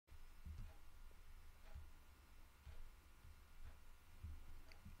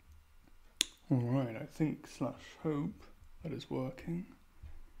Alright, I think / hope that is working.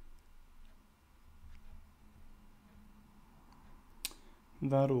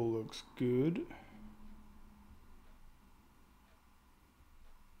 That all looks good.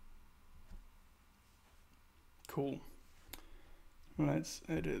 Cool. Let's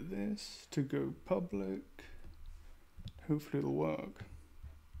edit this to go public. Hopefully it'll work.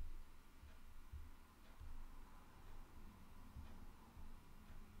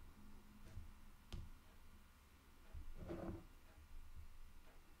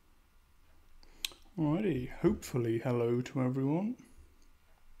 Alrighty, hopefully hello to everyone.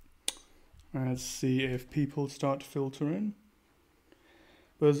 Let's see if people start to filter in.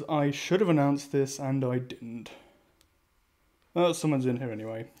 Because I should have announced this and I didn't. Oh, someone's in here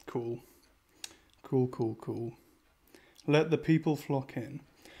anyway. Cool. Cool. Let the people flock in.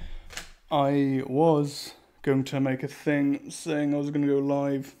 I was going to make a thing saying I was going to go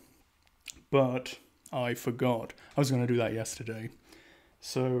live, but I forgot. I was going to do that yesterday.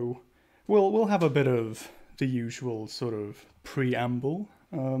 So we'll have a bit of the usual sort of preamble.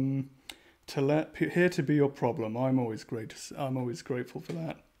 Here to be your problem. I'm always grateful for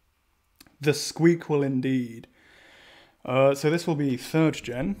that. The squeak will indeed. So this will be 3rd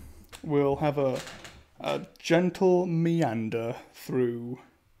gen. We'll have a gentle meander through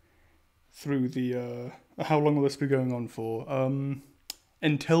the how long will this be going on for?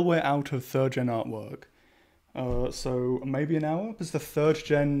 Until we're out of 3rd gen artwork. So maybe an hour, because the 3rd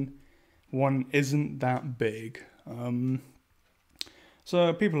gen one isn't that big.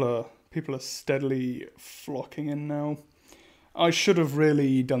 So people are steadily flocking in now. I should have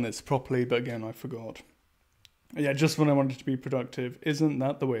really done this properly, but again, I forgot. Yeah, just when I wanted to be productive. Isn't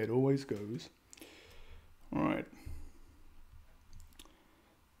that the way it always goes? Alright.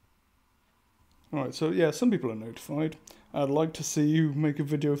 Alright, so yeah, some people are notified. I'd like to see you make a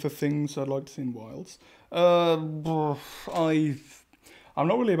video for things I'd like to see in Wilds. I'm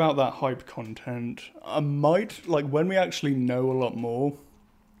not really about that hype content. I might, like, when we actually know a lot more,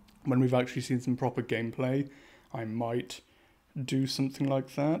 when we've actually seen some proper gameplay, I might do something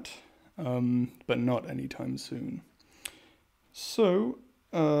like that, but not anytime soon. So,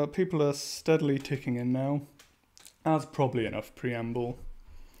 people are steadily ticking in now. That's probably enough preamble.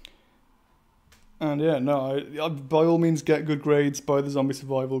 And yeah, no, by all means get good grades, buy the Zombie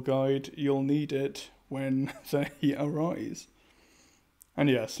Survival Guide. You'll need it when they arise. And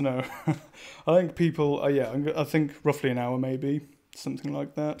yes, no, I think people, I think roughly an hour maybe, something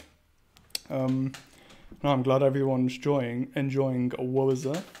like that. No, I'm glad everyone's enjoying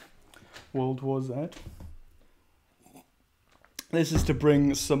World War Z. This is to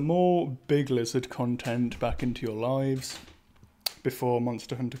bring some more Big Lizard content back into your lives before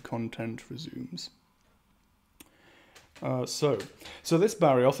Monster Hunter content resumes. So this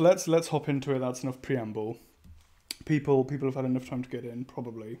Barrioth, let's hop into it. That's enough preamble. People have had enough time to get in,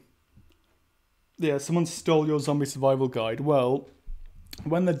 probably. Yeah, someone stole your Zombie Survival Guide. Well,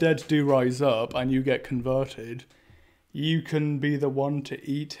 when the dead do rise up and you get converted, you can be the one to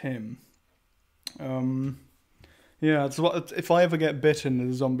eat him. Yeah, it's what, if I ever get bitten in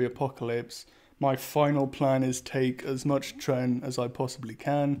the zombie apocalypse, my final plan is take as much tren as I possibly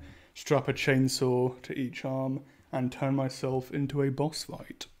can, strap a chainsaw to each arm, and turn myself into a boss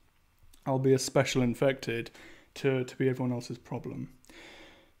fight. I'll be a special infected to be everyone else's problem.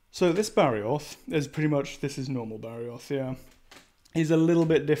 So this Barrioth is pretty much, this is normal Barrioth, yeah. He's a little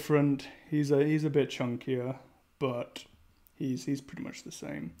bit different, he's a bit chunkier, but he's pretty much the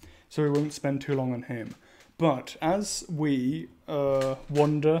same. So we won't spend too long on him. But as we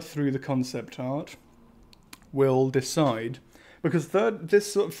wander through the concept art, we'll decide, because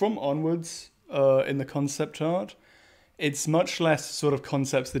from onwards in the concept art, it's much less sort of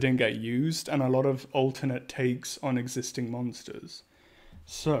concepts that didn't get used and a lot of alternate takes on existing monsters.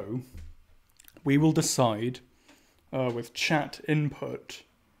 So we will decide with chat input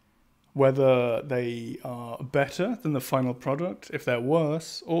whether they are better than the final product, if they're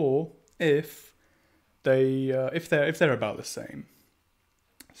worse, or if they're about the same.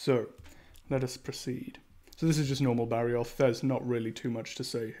 So let us proceed. So this is just normal Barrioth. There's not really too much to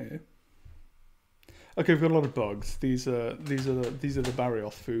say here. Okay, we've got a lot of bugs. These are the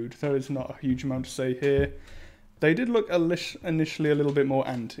Barrioth food. There is not a huge amount to say here. They did look initially a little bit more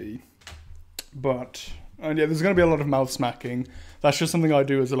anti, but and yeah, there's going to be a lot of mouth smacking. That's just something I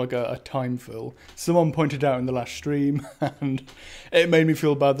do as like a time fill. Someone pointed out in the last stream, and it made me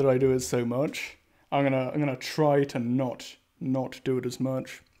feel bad that I do it so much. I'm gonna try to not do it as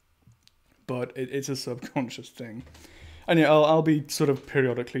much, but it's a subconscious thing. And yeah, I'll be sort of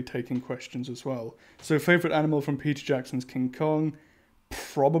periodically taking questions as well. So, favourite animal from Peter Jackson's King Kong?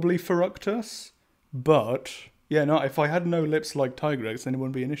 probably Fructus, but yeah, no. If I had no lips like Tigrex, then it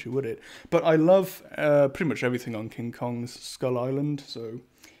wouldn't be an issue, would it? But I love pretty much everything on King Kong's Skull Island, so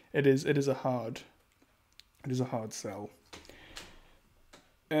it is a hard sell.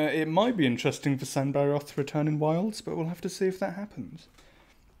 It might be interesting for Sandbarroth to return in Wilds, but we'll have to see if that happens.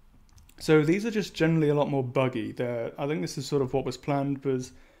 So these are just generally a lot more buggy. I think this is sort of what was planned,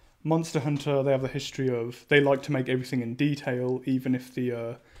 because Monster Hunter, they have the history of, they like to make everything in detail, even if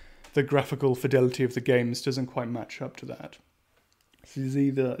the graphical fidelity of the games doesn't quite match up to that. So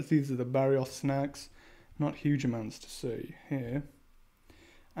these are the Barioth snacks. Not huge amounts to see here.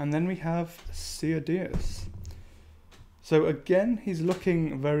 And then we have Seadeus. So again, he's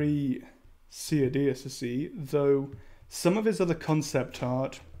looking very Seadeus-y, though some of his other concept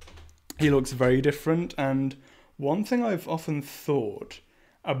art, he looks very different. And one thing I've often thought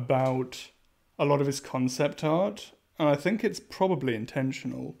about a lot of his concept art, and I think it's probably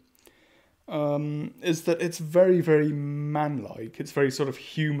intentional, is that it's very, very man-like. It's very sort of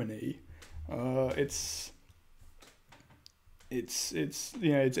human-y. It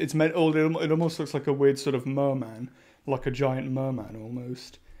almost looks like a weird sort of merman, like a giant merman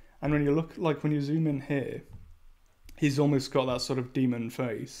almost. And when you zoom in here, he's almost got that sort of demon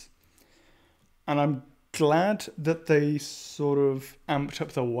face. And I'm glad that they sort of amped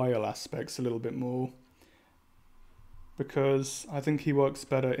up the whale aspects a little bit more, because I think he works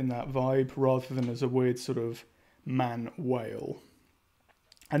better in that vibe rather than as a weird sort of man whale.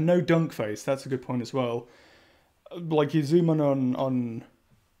 And no dunk face, that's a good point as well. Like, you zoom in on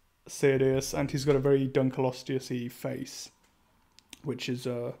Seadeus, and he's got a very Dunkleosteus-y face, which is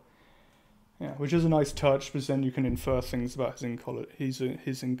a nice touch, because then you can infer things about his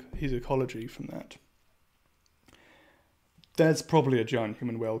ecology from that. There's probably a giant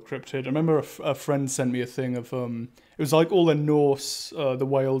human whale cryptid. I remember a friend sent me a thing of it was like all the Norse, the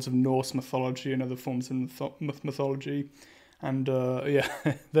whales of Norse mythology and other forms of mythology, and yeah,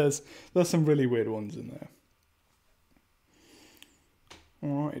 there's some really weird ones in there.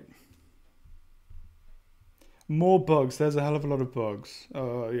 All right. More bugs. There's a hell of a lot of bugs.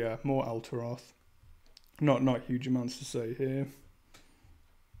 Yeah, more Altaroth. Not huge amounts to say here.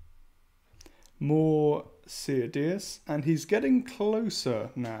 More Seadeus, and he's getting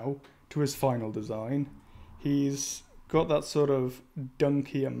closer now to his final design. He's got that sort of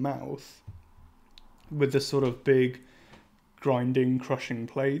dunkier mouth with the sort of big grinding, crushing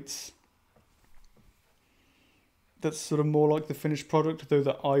plates. That's sort of more like the finished product, though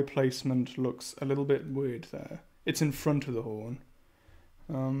the eye placement looks a little bit weird there. It's in front of the horn.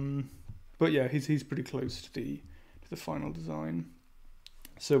 But yeah, he's pretty close to the final design.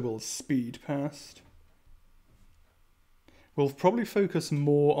 So we'll speed past. We'll probably focus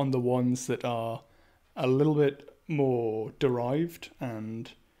more on the ones that are a little bit more derived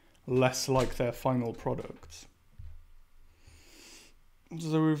and less like their final products.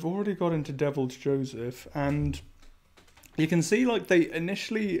 So we've already got into Devil's Joseph, and you can see, like, they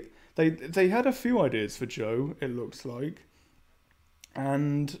initially they had a few ideas for Joe, it looks like,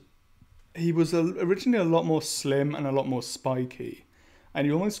 and he was originally a lot more slim and a lot more spiky, and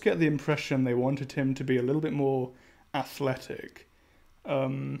you almost get the impression they wanted him to be a little bit more athletic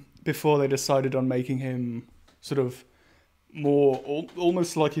before they decided on making him sort of more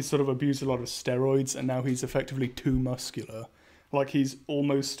almost like he's sort of abused a lot of steroids, and now he's effectively too muscular, like he's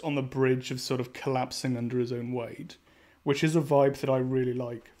almost on the bridge of sort of collapsing under his own weight, which is a vibe that I really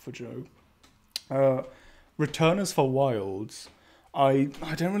like for Joe. Returners for Wilds, I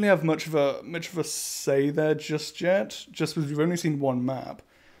don't really have much of a say there just yet, just because we've only seen one map.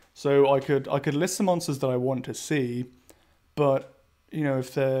 So I could list some monsters that I want to see, but you know,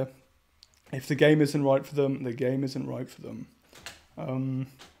 if the game isn't right for them, the game isn't right for them.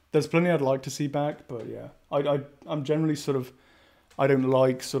 There's plenty I'd like to see back, but yeah, I'm generally sort of, I don't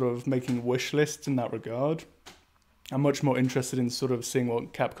like sort of making wish lists in that regard. I'm much more interested in sort of seeing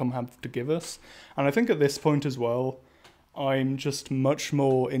what Capcom have to give us. And I think at this point as well, I'm just much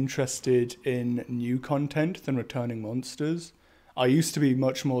more interested in new content than returning monsters. I used to be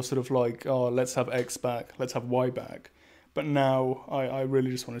much more sort of like, oh, let's have X back, let's have Y back. But now I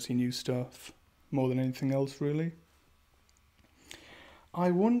really just want to see new stuff more than anything else, really.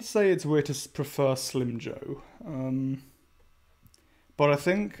 I wouldn't say it's weird to prefer Slim Joe. But I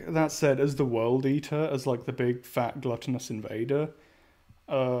think, that said, as the World Eater, as like the big fat gluttonous invader,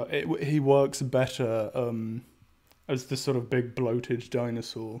 he works better as the sort of big bloated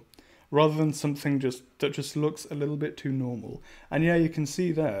dinosaur, rather than something that just looks a little bit too normal. And yeah, you can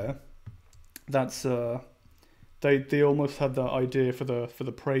see there, that's they almost had that idea for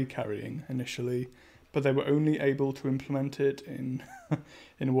the prey carrying initially, but they were only able to implement it in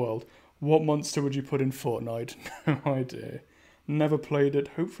in World. What monster would you put in Fortnite? No idea. Never played it.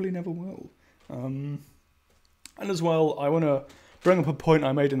 Hopefully never will. And as well, I want to bring up a point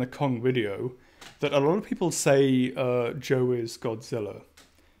I made in the Kong video, that a lot of people say Joe is Godzilla.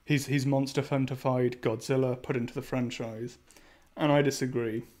 He's Monster Hunter-fied Godzilla put into the franchise. And I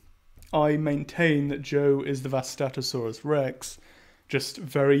disagree. I maintain that Joe is the Vastatosaurus Rex, just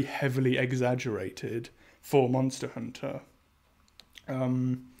very heavily exaggerated for Monster Hunter.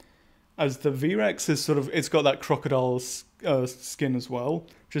 As the V-Rex is sort of, it's got that crocodile skin as well,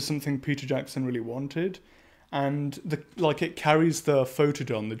 which is something Peter Jackson really wanted. And it carries the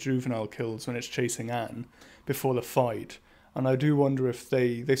photodon the juvenile kills when it's chasing Anne before the fight. And I do wonder if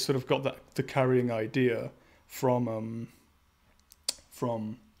they sort of got the carrying idea from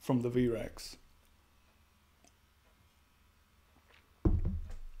the V-Rex.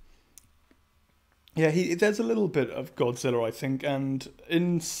 Yeah, there's a little bit of Godzilla, I think, and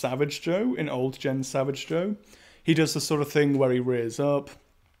in Savage Joe, in old gen Savage Joe, he does the sort of thing where he rears up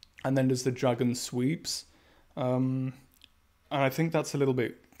and then does the dragon sweeps. And I think that's a little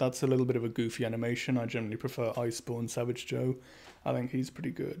bit of a goofy animation. I generally prefer Iceborne Savage Joe. I think he's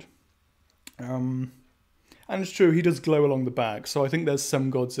pretty good. And it's true, he does glow along the back, so I think there's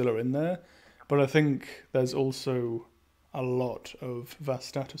some Godzilla in there, but I think there's also a lot of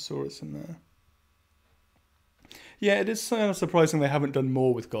Vastatosaurus in there. Yeah, it is surprising they haven't done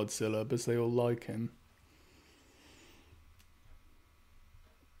more with Godzilla, because they all like him.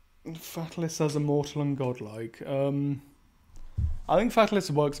 Fatalis as immortal and godlike. I think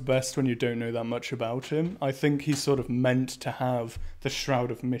Fatalis works best when you don't know that much about him. I think he's sort of meant to have the Shroud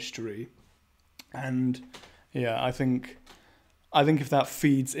of Mystery. And yeah, I think if that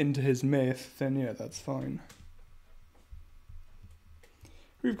feeds into his myth, then yeah, that's fine.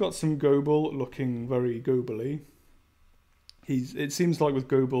 We've got some Gobel looking very Gobel-y. It seems like with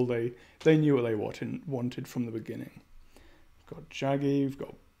Gobel they knew what they wanted from the beginning. We've got Jaggy, we've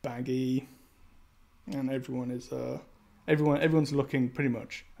got Baggy, and everyone's looking pretty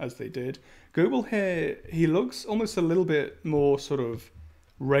much as they did. Gobel here, he looks almost a little bit more sort of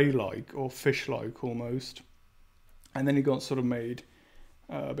ray-like or fish-like almost, and then he got sort of made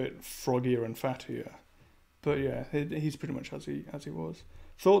a bit froggier and fattier. But yeah, he's pretty much as he was.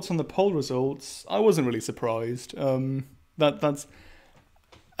 Thoughts on the poll results? I wasn't really surprised. That's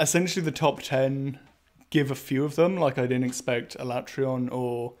essentially the top 10. Give a few of them, like I didn't expect Elatrion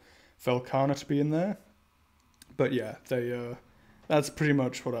or Velcana to be in there. But yeah, that's pretty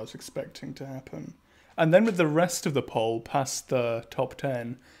much what I was expecting to happen. And then with the rest of the poll past the top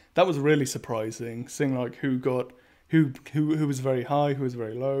 10, that was really surprising, seeing like who was very high, who was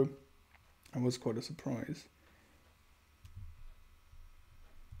very low. It was quite a surprise.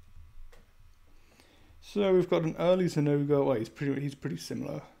 So we've got an early Zenogre. Well, he's pretty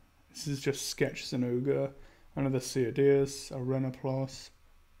similar. This is just sketch Zenogre, another Ceodeus, a Renoplos.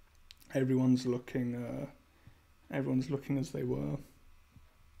 Everyone's looking as they were.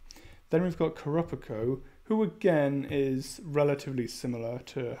 Then we've got Karupico, who again is relatively similar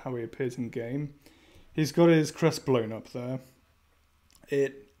to how he appears in game. He's got his crest blown up there.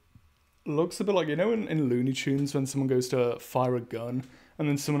 It looks a bit like, you know, in Looney Tunes when someone goes to fire a gun and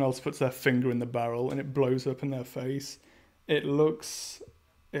then someone else puts their finger in the barrel and it blows up in their face. It looks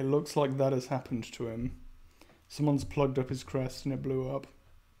like that has happened to him. Someone's plugged up his crest and it blew up.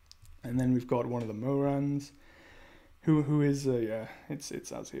 And then we've got one of the Morans, who is yeah, it's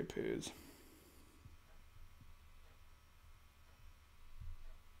as he appears.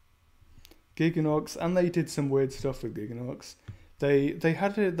 Giganox, and they did some weird stuff with Giganox.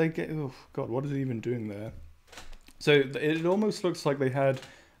 Oh god, what is he even doing there? So it almost looks like they had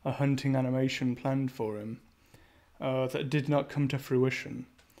a hunting animation planned for him that did not come to fruition,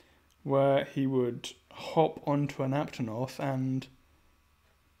 where he would hop onto an Aptonoth and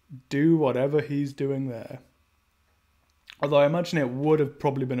do whatever he's doing there. Although I imagine it would have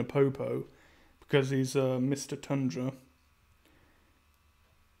probably been a Popo, because he's Mr. Tundra.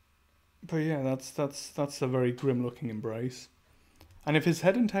 But yeah, that's a very grim-looking embrace. And if his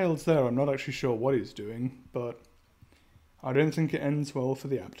head and tail's there, I'm not actually sure what he's doing, but I don't think it ends well for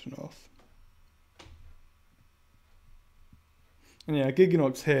the Aptonoth. And yeah,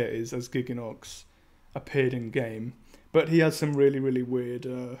 Giganox here is as Giganox appeared in game, but he has some really weird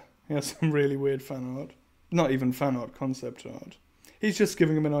fan art. Not even fan art, concept art. He's just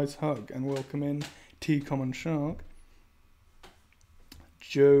giving him a nice hug and welcome in T-Common Shark.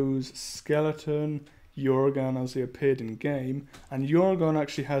 Joe's skeleton, Uragan as he appeared in game, and Uragan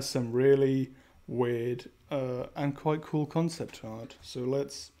actually has some really weird and quite cool concept art. So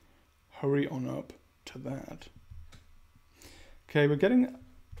let's hurry on up to that. Okay, we're getting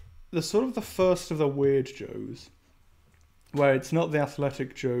the sort of the first of the weird Joes, where it's not the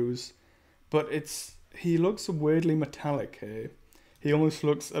athletic Joes, but he looks weirdly metallic here. He almost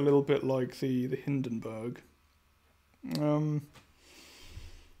looks a little bit like the Hindenburg. I'm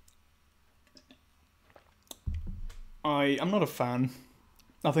not a fan.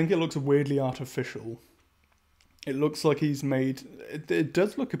 I think it looks weirdly artificial. It looks like he's made. It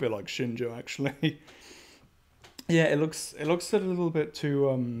does look a bit like Shinjo, actually. Yeah, it looks a little bit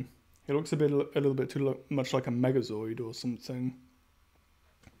too. It looks a little bit too much like a Megazord or something.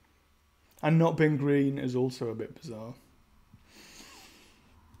 And not being green is also a bit bizarre.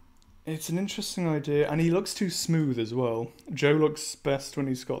 It's an interesting idea, and he looks too smooth as well. Joe looks best when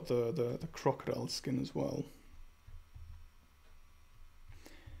he's got the crocodile skin as well.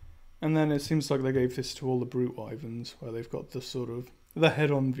 And then it seems like they gave this to all the brute wyverns, where they've got the sort of the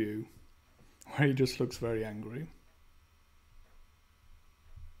head-on view, where he just looks very angry.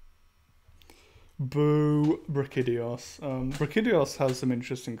 Boo, Brachydios. Brachydios has some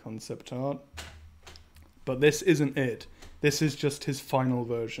interesting concept art, but this isn't it. This is just his final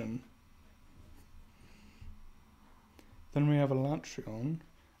version. Then we have Elatrion.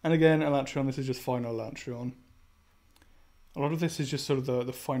 And again, Elatrion, this is just final Elatrion. A lot of this is just sort of the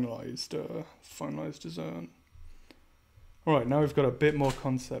finalized design. Alright, now we've got a bit more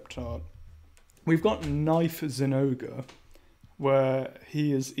concept art. We've got Knife Zinogre, where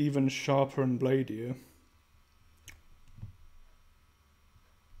he is even sharper and bladier.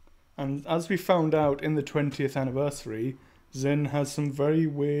 And as we found out in the 20th anniversary, Zin has some very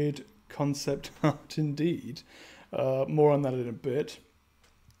weird concept art indeed. More on that in a bit.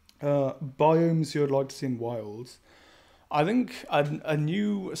 Biomes you would like to see in wilds. I think a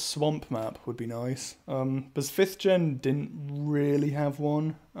new swamp map would be nice. Because 5th gen didn't really have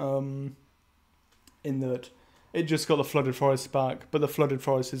one. In that it just got the flooded forest back, but the flooded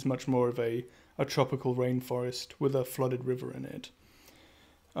forest is much more of a tropical rainforest with a flooded river in it.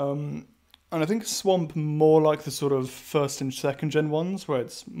 And I think swamp more like the sort of 1st and 2nd gen ones, where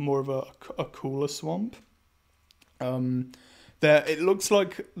it's more of a cooler swamp. There, it looks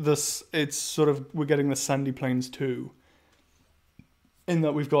like this. It's sort of we're getting the sandy plains too. In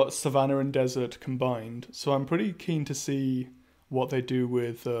that we've got savanna and desert combined, so I'm pretty keen to see what they do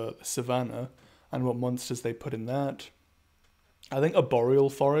with the savanna and what monsters they put in that. I think a boreal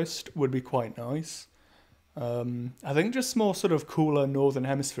forest would be quite nice. I think just more sort of cooler northern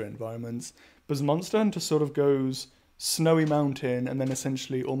hemisphere environments, because Monster Hunter sort of goes snowy mountain and then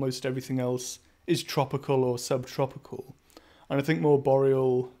essentially almost everything else is tropical or subtropical. And I think more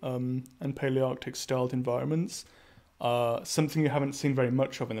boreal and Palearctic styled environments are something you haven't seen very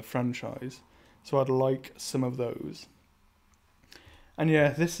much of in the franchise. So I'd like some of those. And yeah,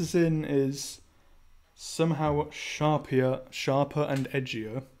 this is somehow sharper and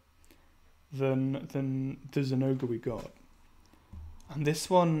edgier than the Zinogre we got. And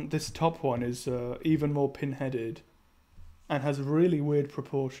this top one is even more pin-headed and has really weird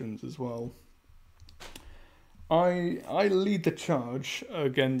proportions as well. I lead the charge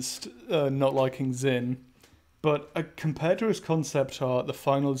against not liking Zin, but compared to his concept art, the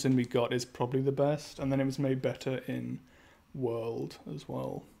final Zin we got is probably the best, and then it was made better in World as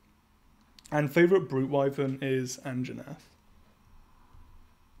well. And favourite brute wyvern is Anjanath.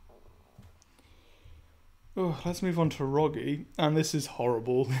 Oh, let's move on to Roggy, and this is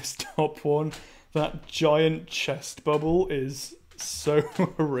horrible, this top one. That giant chest bubble is so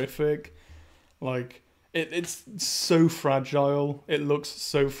horrific. Like, it's so fragile. It looks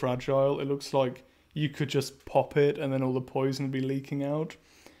so fragile. It looks like you could just pop it and then all the poison would be leaking out.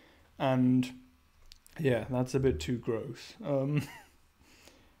 And yeah, that's a bit too gross.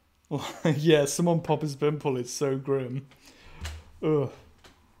 Yeah, someone pop his pimple. It's so grim. Ugh.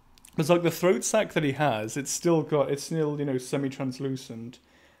 It's like the throat sac that he has. It's still, semi-translucent,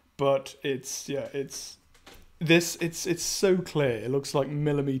 but it's so clear. It looks like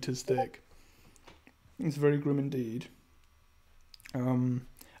millimeters thick. It's very grim indeed. And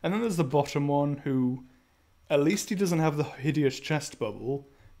then there's the bottom one, who at least he doesn't have the hideous chest bubble,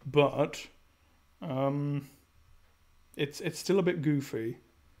 but it's still a bit goofy.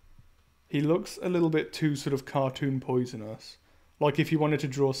 He looks a little bit too sort of cartoon poisonous. Like if you wanted to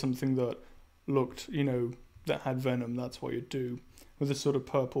draw something that looked, that had venom, that's what you'd do, with a sort of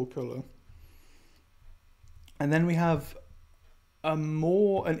purple colour. And then we have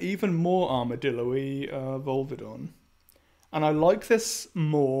an even more armadillo-y Volvidon. And I like this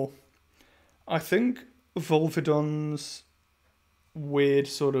more. I think Volvidon's weird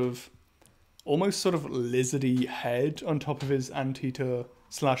almost sort of lizardy head on top of his anteater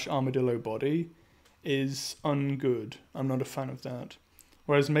 / armadillo body is ungood. I'm not a fan of that.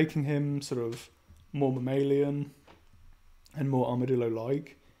 Whereas making him sort of more mammalian and more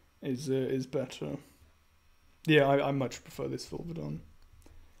armadillo-like is better. Yeah, I much prefer this Vulvedon.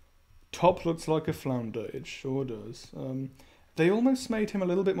 Top looks like a flounder, it sure does. They almost made him a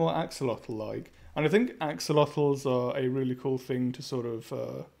little bit more axolotl-like, and I think axolotls are a really cool thing to sort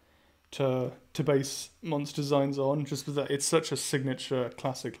of to base monster designs on, just because it's such a signature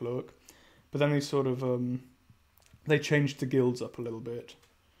classic look. But then they sort of they changed the gills up a little bit.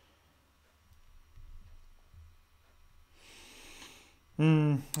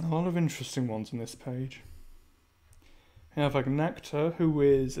 A lot of interesting ones on this page. We have Agnacta, who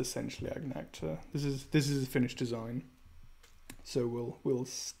is essentially Agnacta. This is a finished design, so we'll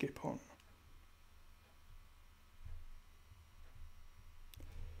skip on.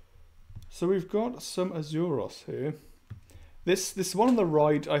 So we've got some Azuros here. This one on the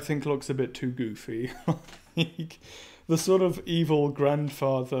right, I think, looks a bit too goofy. The sort of evil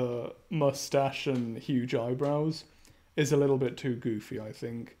grandfather mustache and huge eyebrows is a little bit too goofy, I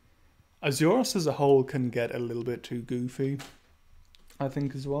think. Azuros as a whole can get a little bit too goofy, I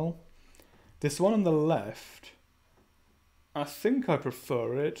think, as well. This one on the left, I think I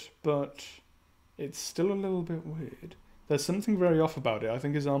prefer it, but it's still a little bit weird. There's something very off about it. I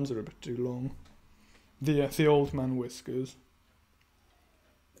think his arms are a bit too long. The old man whiskers.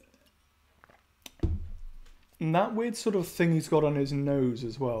 And that weird sort of thing he's got on his nose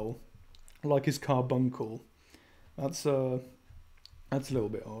as well, like his carbuncle. That's a little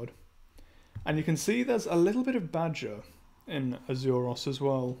bit odd. And you can see there's a little bit of badger in Azuros as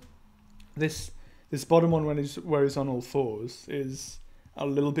well. This bottom one where he's on all fours is a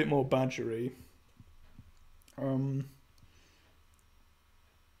little bit more badgery. And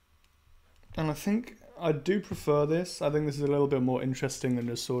I think I do prefer this. I think this is a little bit more interesting than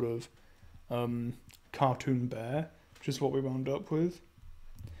just sort of cartoon bear, which is what we wound up with.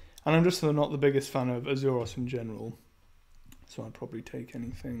 And I'm just not the biggest fan of Azuros in general, so I'd probably take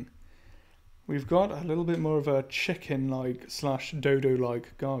anything. We've got a little bit more of a chicken-like /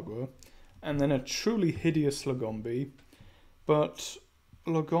 dodo-like Gargua, and then a truly hideous Lagombi. But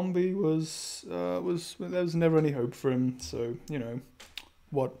Lagombi there was never any hope for him, so, you know,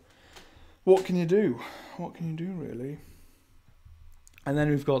 what can you do? What can you do, really? And then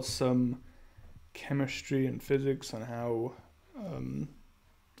we've got some chemistry and physics on how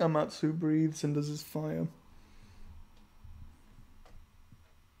Amatsu breathes and does his fire.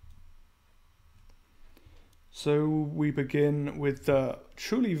 So we begin with the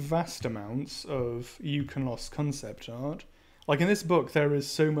truly vast amounts of Yukonlos concept art. Like in this book, there is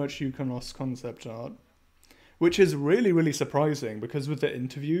so much Yukonlos concept art, which is really, really surprising because with the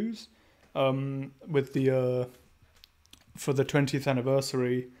interviews, with the for the 20th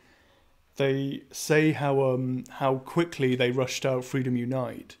anniversary, they say how quickly they rushed out Freedom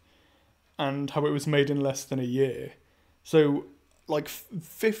Unite, and how it was made in less than a year. So, like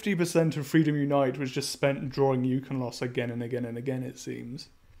 50% of Freedom Unite was just spent drawing Yukonlos again and again and again, it seems.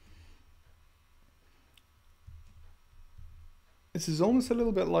 This is almost a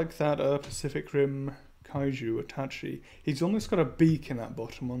little bit like that Pacific Rim Kaiju Itachi. He's almost got a beak in that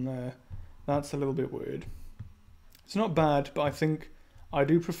bottom one there. That's a little bit weird. It's not bad, but I think I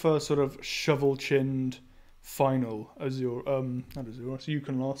do prefer sort of shovel-chinned final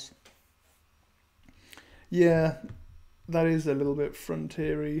Yukonlos. Yeah, that is a little bit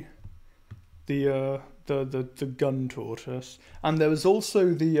frontier-y. The gun tortoise, and there was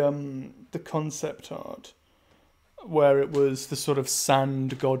also the concept art where it was the sort of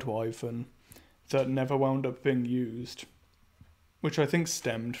sand godwyvern that never wound up being used, which I think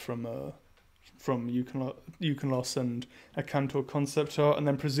stemmed from Yukonlos and a Cantor concept art, and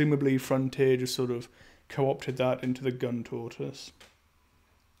then presumably Frontier just sort of co-opted that into the gun tortoise.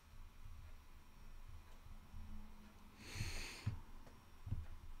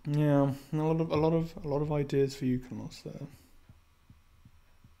 Yeah, a lot of ideas for Yukonlos there.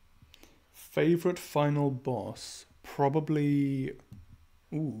 Favorite final boss? Probably.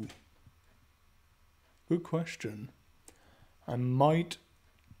 Ooh. Good question. I might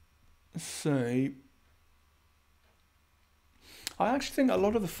say. I actually think a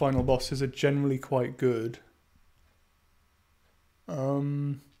lot of the final bosses are generally quite good.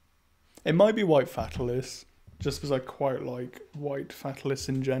 It might be White Fatalis, just because I quite like White Fatalis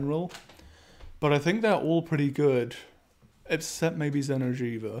in general. But I think they're all pretty good, except maybe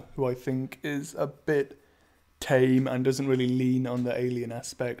Xeno'jiiva, who I think is a bit tame and doesn't really lean on the alien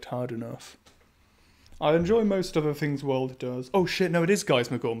aspect hard enough. I enjoy most other things World does. Oh shit, no, it is Guys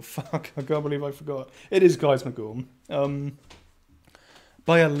Magorm. Fuck, I can't believe I forgot. It is Guys Magorm.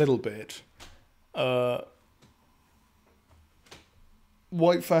 By a little bit. Uh,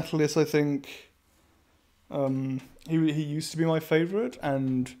 White Fatalis, I think, he used to be my favourite,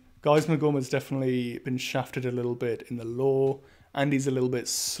 and Geismar has definitely been shafted a little bit in the lore, and he's a little bit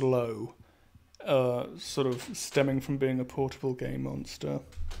slow, sort of stemming from being a portable game monster.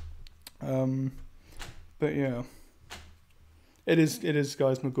 But yeah, it is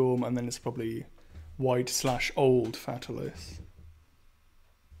Geismar, and then it's probably White/Old Fatalis.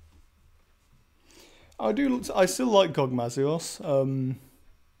 I still like Gogmazios.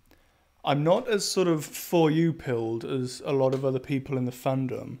 I'm not as sort of for you pilled as a lot of other people in the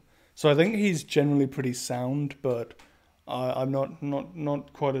fandom. So I think he's generally pretty sound, but I'm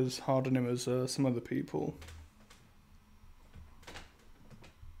not quite as hard on him as some other people.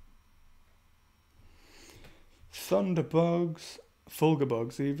 Thunderbugs,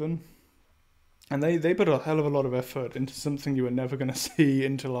 Fulgerbugs even. And they put a hell of a lot of effort into something you were never going to see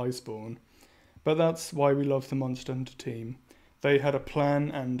until Iceborne. But that's why we love the Monster Hunter team. They had a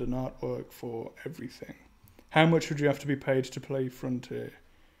plan and an artwork for everything. How much would you have to be paid to play Frontier?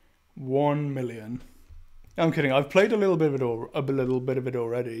 1 million. I'm kidding. I've played a little bit of it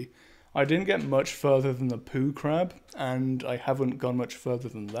already. I didn't get much further than the Poo Crab, and I haven't gone much further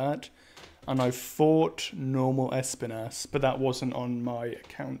than that. And I fought normal Espinas, but that wasn't on my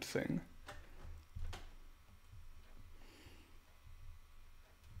account thing.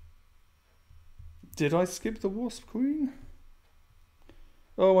 Did I skip the Wasp Queen?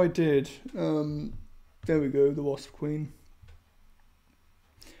 Oh, I did. There we go, the Wasp Queen.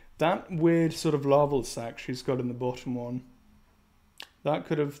 That weird sort of larval sac she's got in the bottom one. They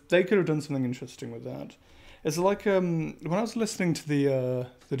could have done something interesting with that. It's like when I was listening to the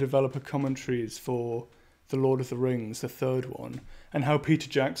developer commentaries for the Lord of the Rings, the third one, and how Peter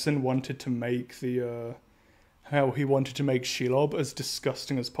Jackson wanted to make how he wanted to make Shelob as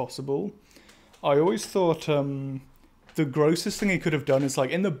disgusting as possible. I always thought the grossest thing he could have done is,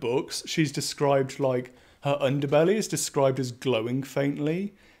 like, in the books, she's described, like, her underbelly is described as glowing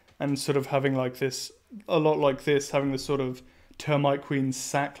faintly, and sort of having like this, a lot like this, having this sort of Termite Queen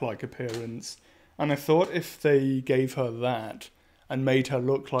sack-like appearance. And I thought if they gave her that and made her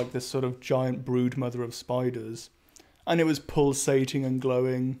look like this sort of giant brood mother of spiders, and it was pulsating and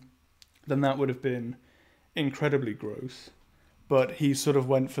glowing, then that would have been incredibly gross. But he sort of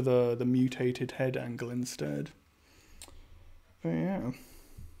went for the mutated head angle instead. But yeah.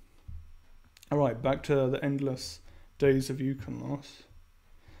 Alright, back to the endless days of Yukon loss.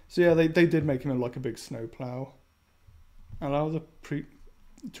 So yeah, they did make him like a big snowplow. Allow the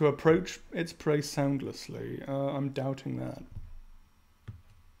to approach its prey soundlessly. I'm doubting that.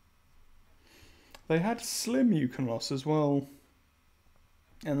 They had slim Yukon loss as well.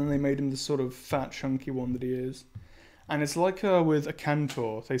 And then they made him the sort of fat, chunky one that he is. And it's like with a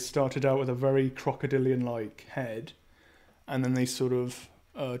Cantor. They started out with a very crocodilian-like head. And then they sort of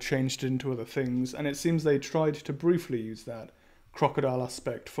changed it into other things. And it seems they tried to briefly use that crocodile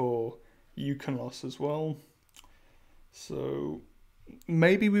aspect for Yukon loss as well. So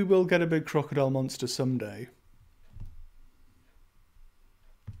maybe we will get a big crocodile monster someday.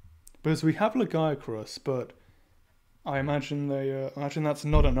 Because we have Lagiacrus, but I imagine that's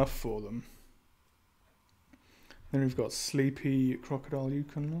not enough for them. Then we've got Sleepy Crocodile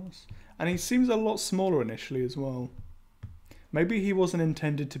Yukon loss. And he seems a lot smaller initially as well. Maybe he wasn't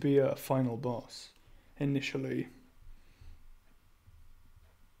intended to be a final boss initially.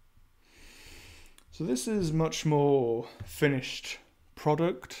 So this is much more finished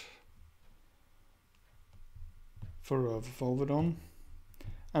product for Volvodon,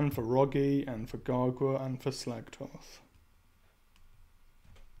 and for Roggy, and for Gargua, and for Slagtoth.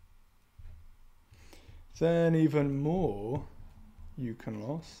 Then even more Yukon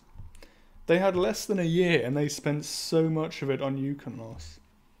loss. They had less than a year and they spent so much of it on Yukon loss.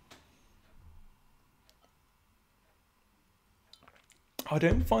 I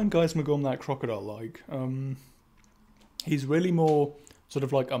don't find Geismar that crocodile-like. He's really more sort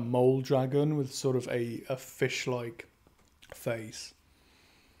of like a mole dragon with sort of a fish-like face.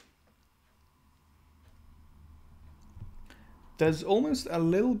 There's almost a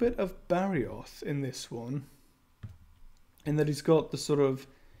little bit of Barioth in this one, in that he's got the sort of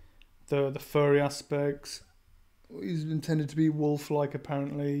the furry aspects. He's intended to be wolf-like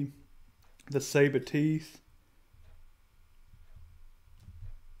apparently. The saber teeth.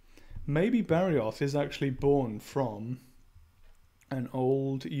 Maybe Barioth is actually born from an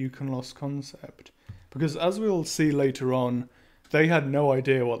old Yukon loss concept, because as we'll see later on, they had no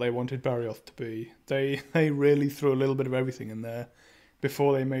idea what they wanted Barioth to be. They really threw a little bit of everything in there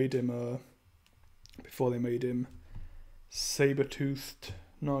before they made him saber-toothed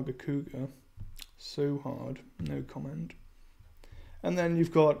Nagakuga. So hard. No comment. And then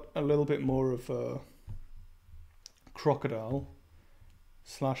you've got a little bit more of a crocodile /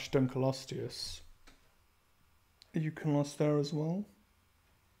 Dunkleosteus. You can lost there as well.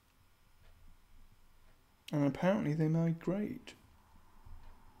 And apparently they migrate.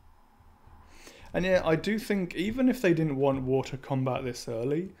 And yeah, I do think even if they didn't want water combat this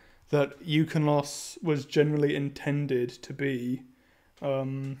early, that Eukonlos was generally intended to be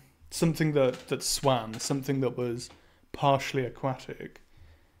something that swam, something that was partially aquatic.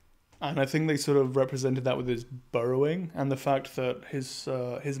 And I think they sort of represented that with his burrowing and the fact that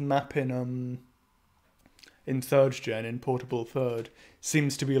his map in 3rd gen, in Portable 3rd,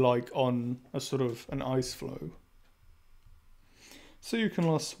 seems to be like on a sort of an ice flow. So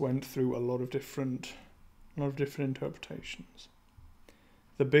Eukonlos went through a lot of different interpretations.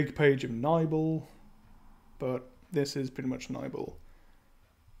 The big page of Nibel, but this is pretty much Nibel.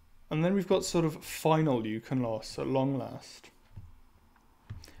 And then we've got sort of final Eukonlos at long last.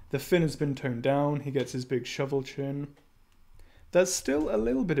 The fin has been toned down, he gets his big shovel chin. There's still a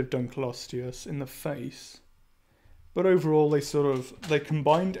little bit of Dunkleosteus in the face, but overall they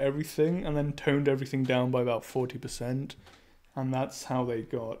combined everything and then toned everything down by about 40%, and that's how they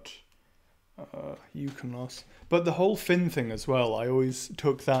got Eukonlos. But the whole fin thing as well, I always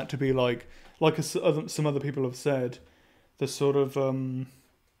took that to be like some other people have said, the sort of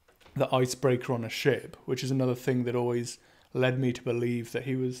the icebreaker on a ship, which is another thing that always led me to believe that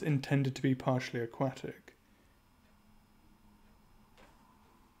he was intended to be partially aquatic.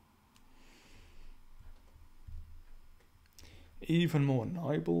 Even more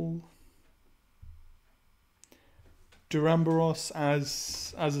Nibel. Duramboros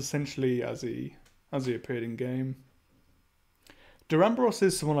as essentially as he appeared in game. Duramboros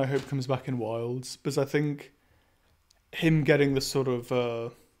is someone I hope comes back in Wilds, because I think him getting the sort of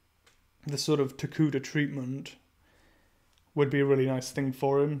Takuda treatment would be a really nice thing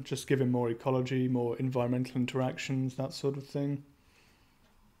for him. Just give him more ecology, more environmental interactions, that sort of thing.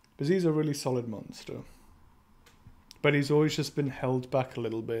 Because he's a really solid monster. But he's always just been held back a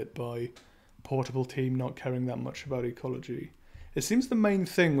little bit by Portable team not caring that much about ecology. It seems the main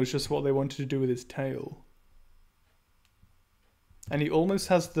thing was just what they wanted to do with his tail. And he almost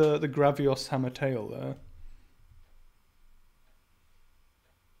has the Gravios hammer tail there.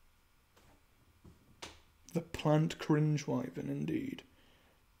 The plant cringe wyvern, indeed.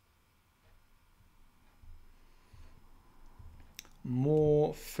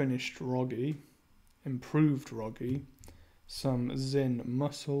 More finished Roggy. Improved Roggy. Some Zin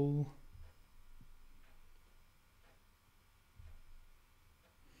muscle.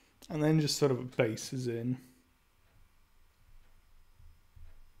 And then just sort of bases in.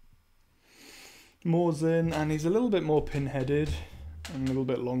 More Zin, and he's a little bit more pinheaded and a little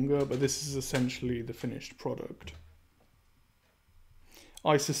bit longer, but this is essentially the finished product.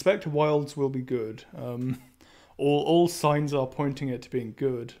 I suspect Wilds will be good. All signs are pointing it to being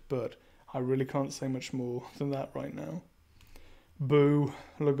good, but I really can't say much more than that right now. Boo,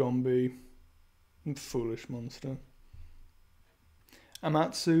 Lagombi, foolish monster.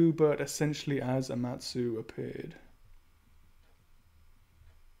 Amatsu, but essentially as Amatsu appeared.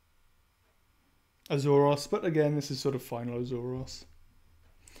 Azoros, but again, this is sort of final Azoros.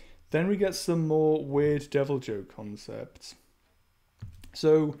 Then we get some more weird Devil Joe concepts.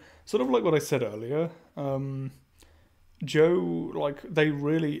 So, sort of like what I said earlier, Joe,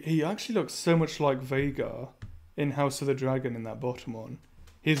 he actually looks so much like Vhagar in House of the Dragon in that bottom one.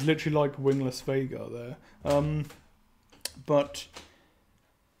 He's literally like wingless Vhagar there. But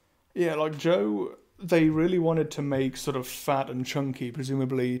yeah, like Joe, they really wanted to make sort of fat and chunky,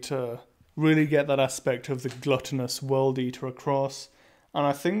 presumably to really get that aspect of the gluttonous world eater across. And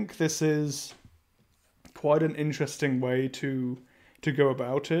I think this is quite an interesting way to go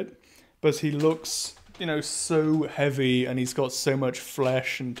about it, but he looks, so heavy and he's got so much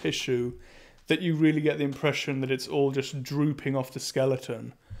flesh and tissue that you really get the impression that it's all just drooping off the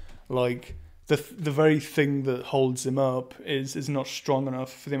skeleton. Like, the very thing that holds him up is not strong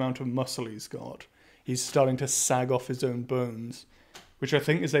enough for the amount of muscle he's got. He's starting to sag off his own bones, which I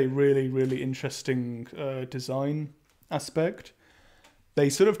think is a really, really interesting design aspect. They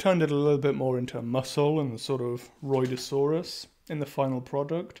sort of turned it a little bit more into muscle and sort of Roidosaurus in the final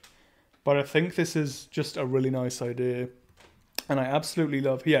product. But I think this is just a really nice idea. And I absolutely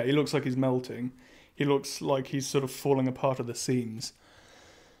love... Yeah, he looks like he's melting. He looks like he's sort of falling apart at the seams.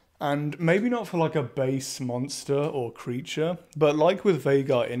 And maybe not for like a base monster or creature, but like with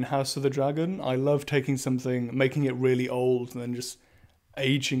Vhagar in House of the Dragon, I love taking something, making it really old, and then just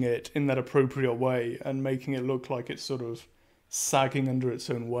aging it in that appropriate way and making it look like it's sort of sagging under its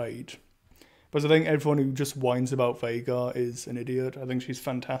own weight. But I think everyone who just whines about Vhagar is an idiot. I think she's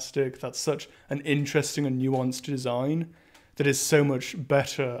fantastic. That's such an interesting and nuanced design that is so much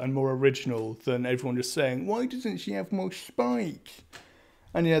better and more original than everyone just saying, why doesn't she have more spikes?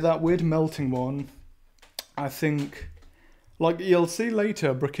 And yeah, that weird melting one, I think, like you'll see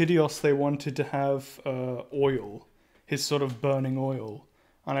later, Brachydios, they wanted to have oil, his sort of burning oil.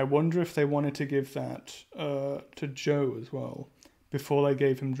 And I wonder if they wanted to give that to Joe as well, before they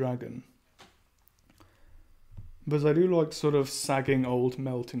gave him Dragon. But I do like sort of sagging old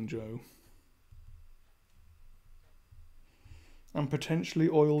melting Joe. And potentially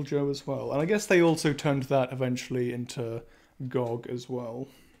Oil Joe as well. And I guess they also turned that eventually into Gog as well.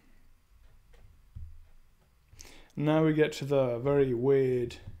 Now we get to the very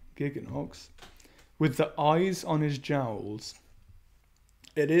weird Giganox. With the eyes on his jowls.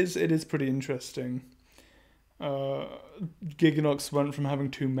 It is pretty interesting. Giganox went from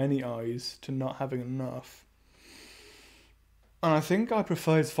having too many eyes to not having enough. And I think I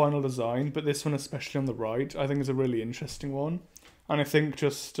prefer his final design, but this one, especially on the right, I think is a really interesting one. And I think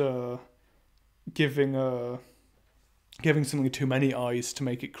just giving something too many eyes to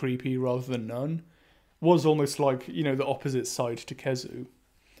make it creepy rather than none was almost like, you know, the opposite side to Kezu.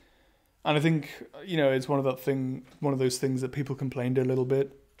 And I think, you know, it's one of those things that people complained a little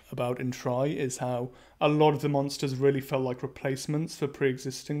bit about in Tri, is how a lot of the monsters really felt like replacements for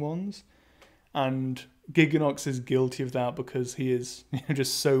pre-existing ones. And Giganox is guilty of that because he is, you know,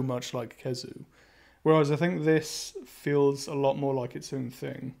 just so much like Kezu. Whereas I think this feels a lot more like its own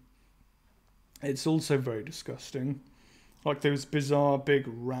thing. It's also very disgusting. Like those bizarre big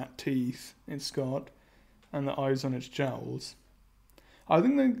rat teeth it's got, and the eyes on its jowls. I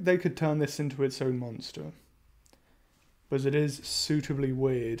think they could turn this into its own monster. But it is suitably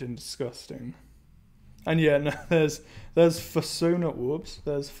weird and disgusting. And yeah, no, there's Fasona,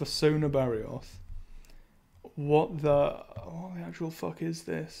 there's Fasona Barioth. What the actual fuck is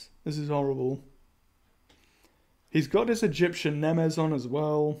this? This is horrible. He's got his Egyptian Nemes on as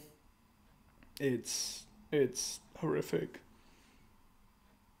well. It's horrific.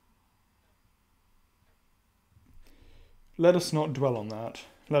 Let us not dwell on that.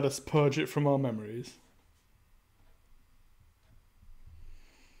 Let us purge it from our memories.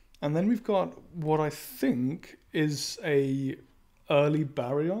 And then we've got what I think is a early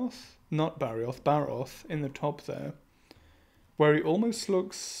Barioth. Not Barioth, Baroth in the top there. Where he almost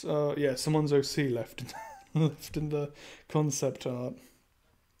looks, yeah, someone's OC left in the concept art.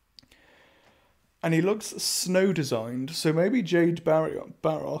 And he looks snow designed, so maybe Jade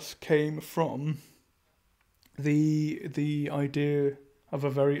Baroth came from the idea of a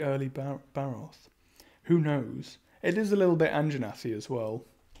very early Baroth. Who knows? It is a little bit Anjanathi as well.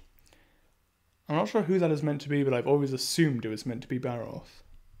 I'm not sure who that is meant to be, but I've always assumed it was meant to be Baroth.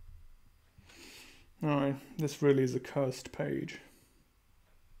 Alright, this really is a cursed page.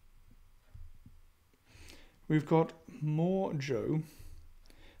 We've got more Joe.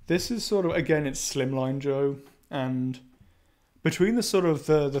 This is sort of, again, it's Slimline Joe, and between the sort of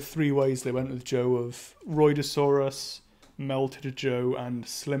the three ways they went with Joe of Roidosaurus, Melted Joe, and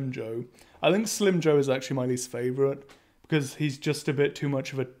Slim Joe, I think Slim Joe is actually my least favourite, because he's just a bit too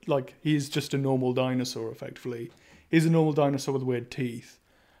much of a, like, he's just a normal dinosaur, effectively. He's a normal dinosaur with weird teeth,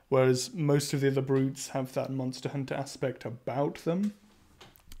 whereas most of the other brutes have that Monster Hunter aspect about them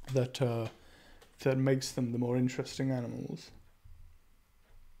that makes them the more interesting animals.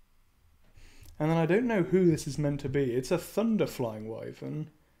 And then I don't know who this is meant to be. It's a thunder flying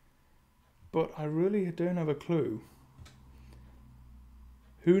wyvern, but I really don't have a clue.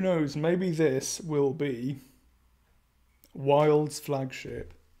 Who knows, maybe this will be Wild's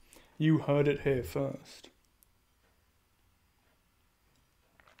flagship. You heard it here first.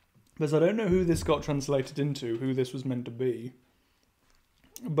 Because I don't know who this got translated into, who this was meant to be.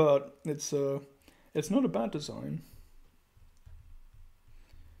 But it's not a bad design.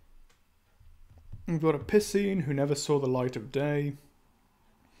 We've got a Piscine who never saw the light of day.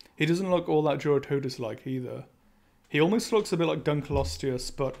 He doesn't look all that Durototus-like either. He almost looks a bit like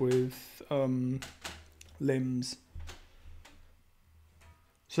Dunkleosteus, but with limbs.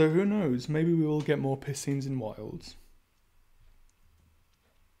 So who knows, maybe we will get more Piscines in Wilds.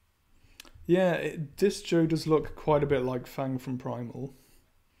 Yeah, this Joe does look quite a bit like Fang from Primal.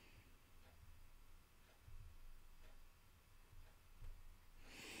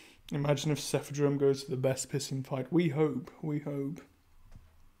 Imagine if Cephadrum goes to the best Piscine fight. We hope, we hope.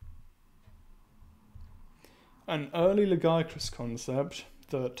 An early Lagiacrus concept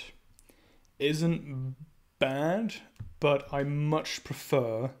that isn't bad, but I much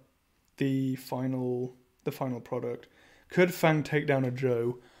prefer the final product. Could Fang take down a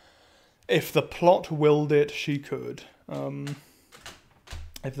Joe? If the plot willed it, she could.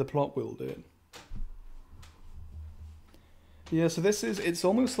 If the plot willed it. Yeah, so it's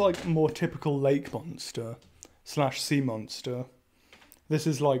almost like more typical lake monster / sea monster. This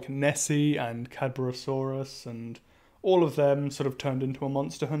is like Nessie and Cadborosaurus and all of them sort of turned into a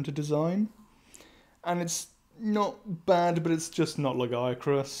Monster Hunter design. And it's not bad, but it's just not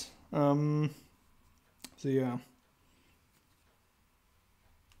Lagiacrus. So yeah.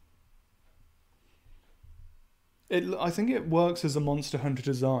 I think it works as a Monster Hunter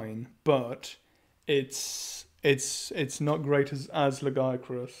design, but it's not great as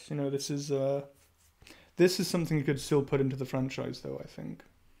Lagiacrus. You know, this is something you could still put into the franchise, though, I think.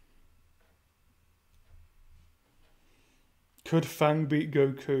 Could Fang beat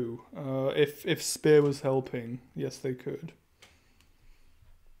Goku? If Spear was helping, yes, they could.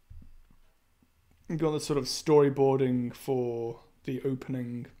 You got the sort of storyboarding for the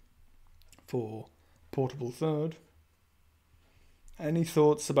opening for Portable Third. Any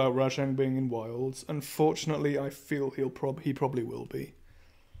thoughts about Rajang being in Wilds? Unfortunately, I feel he probably will be.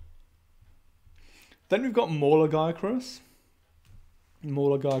 Then we've got more Lagiacrus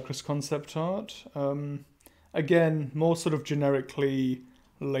concept art. Again, more sort of generically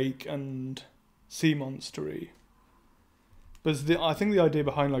lake and sea monstery. But I think the idea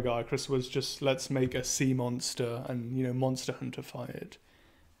behind Lagiacrus was just let's make a sea monster and, you know, Monster Hunterify it.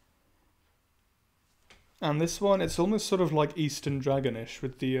 And this one, it's almost sort of like Eastern Dragonish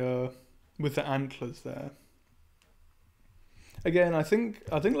with the antlers there. Again, I think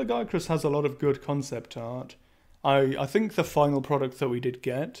Lagiacrus has a lot of good concept art. I think the final product that we did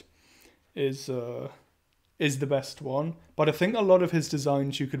get is the best one, but I think a lot of his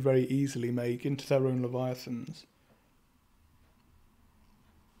designs you could very easily make into their own Leviathans.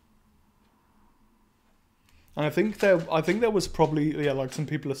 And I think there was probably, yeah, like some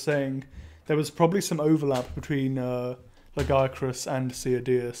people are saying, there was probably some overlap between Lagiacrus and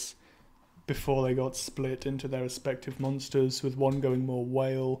Ceodeus before they got split into their respective monsters, with one going more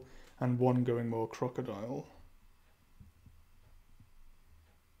whale and one going more crocodile.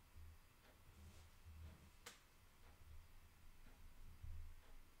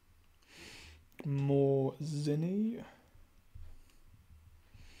 More Zinni.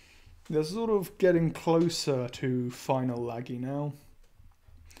 They're sort of getting closer to final Laggy now.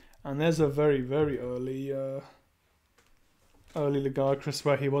 And there's a very, very early Lagiacrus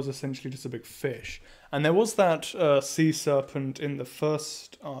where he was essentially just a big fish. And there was that sea serpent in the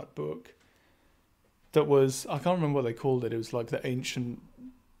first art book that was, I can't remember what they called it, it was like the ancient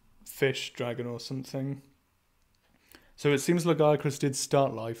fish dragon or something. So it seems Lagiacrus did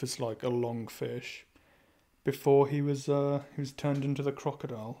start life as like a long fish before he was turned into the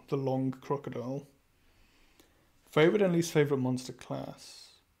crocodile, the long crocodile. Favorite and least favorite monster class.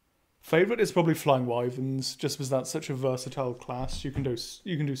 Favorite is probably Flying Wyverns, just because that's such a versatile class. You can do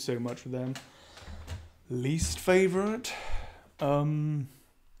so much with them. Least favorite, I'm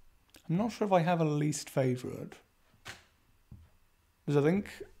not sure if I have a least favorite, because I think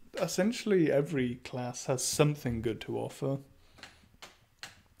essentially every class has something good to offer.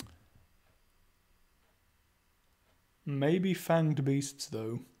 Maybe Fanged Beasts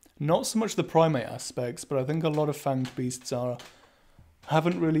though. Not so much the primate aspects, but I think a lot of Fanged Beasts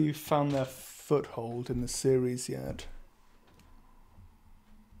haven't really found their foothold in the series yet.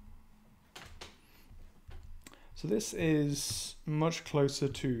 So this is much closer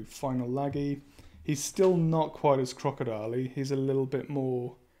to Final Laggy. He's still not quite as crocodile-y. He's a little bit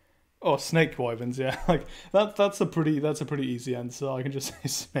more... Oh, Snake Wyverns, yeah. Like that's a pretty easy answer. I can just say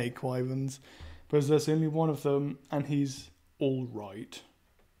Snake Wyverns. Because there's only one of them, and he's alright.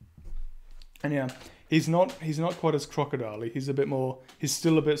 And yeah, he's not quite as crocodile-y. He's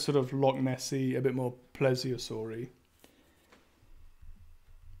still a bit sort of Loch Nessy, a bit more plesiosaur-y.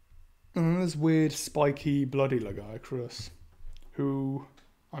 And then there's weird, spiky, bloody Lagiacrus, who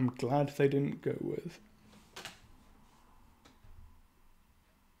I'm glad they didn't go with.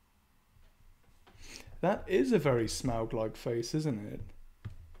 That is a very Smaug-like face, isn't it?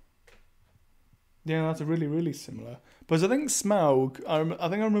 Yeah, that's really, really similar. But I think Smaug, I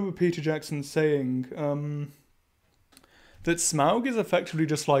think I remember Peter Jackson saying that Smaug is effectively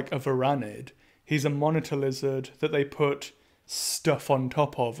just like a Varanid. He's a monitor lizard that they put stuff on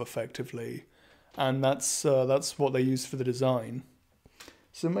top of, effectively. And that's what they used for the design.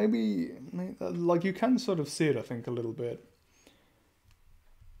 So maybe, like, you can sort of see it, I think, a little bit.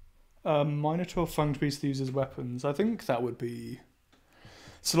 Minotaur Fanged Beast uses weapons. I think that would be...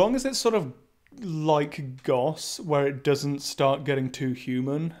 So long as it's sort of like Goss, where it doesn't start getting too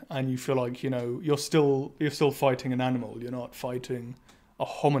human, and you feel like, you know, you're still fighting an animal. You're not fighting a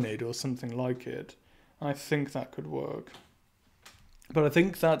hominid or something like it. I think that could work. But I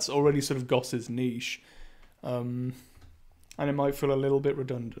think that's already sort of Goss's niche. And it might feel a little bit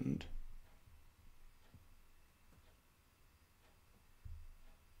redundant.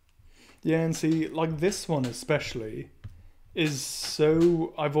 Yeah, and see, like this one especially is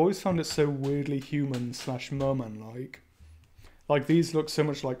so... I've always found it so weirdly human / merman-like. Like these look so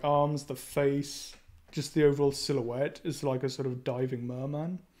much like arms, the face, just the overall silhouette is like a sort of diving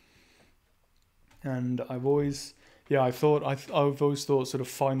merman. And I've always... Yeah, I've always thought sort of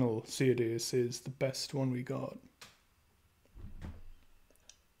final Theodis is the best one we got.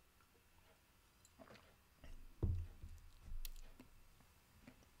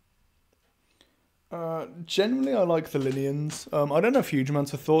 Generally, I like the Lineans. I don't have huge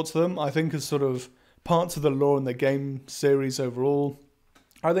amounts of thoughts of them. I think as sort of parts of the lore and the game series overall,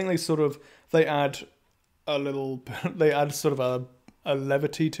 I think they add a little, they add sort of a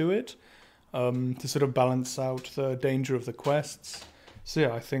levity to it, to sort of balance out the danger of the quests. So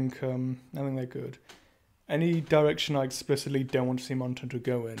yeah, I think they're good. Any direction I explicitly don't want to see Monster Hunter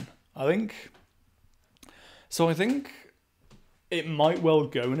go in, I think it might well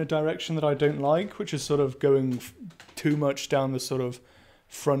go in a direction that I don't like, which is sort of going too much down the sort of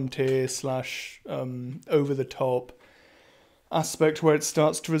frontier / over the top aspect where it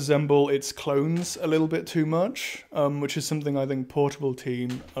starts to resemble its clones a little bit too much, which is something I think Portable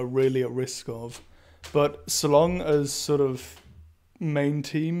Team are really at risk of. But so long as sort of main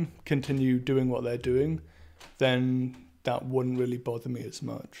team continue doing what they're doing, then that wouldn't really bother me as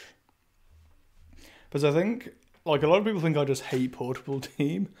much. Because I think... Like, a lot of people think I just hate Portable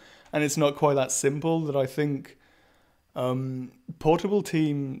Team, and it's not quite that simple. That I think Portable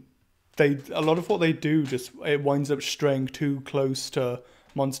Team, a lot of what they do it winds up straying too close to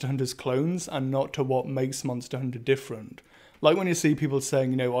Monster Hunter's clones and not to what makes Monster Hunter different. Like when you see people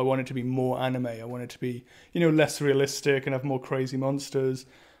saying, I want it to be more anime, I want it to be, less realistic and have more crazy monsters.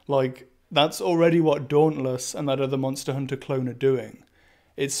 Like, that's already what Dauntless and that other Monster Hunter clone are doing.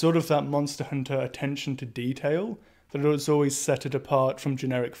 It's sort of that Monster Hunter attention to detail that has always set it apart from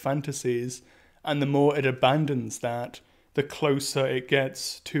generic fantasies, and the more it abandons that, the closer it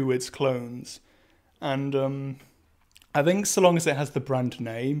gets to its clones. And I think so long as it has the brand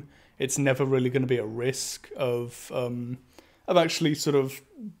name, it's never really going to be a risk of actually sort of,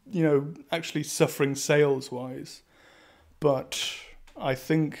 actually suffering sales-wise. But I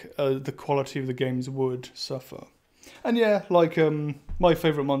think the quality of the games would suffer. And yeah, like, my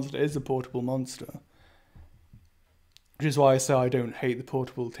favourite monster is a portable monster. Which is why I say I don't hate the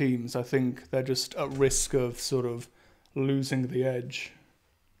portable teams. I think they're just at risk of sort of losing the edge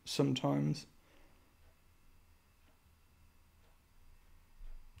sometimes.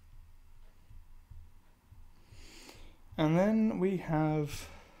 And then we have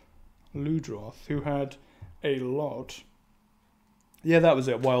Ludroth, who had a lot. Yeah, that was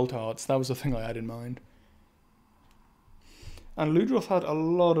it, Wild Hearts. That was the thing I had in mind. And Ludroth had a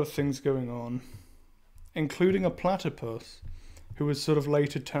lot of things going on, including a platypus, who was sort of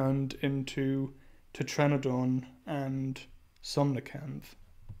later turned into Tetranodon and Somnicanth.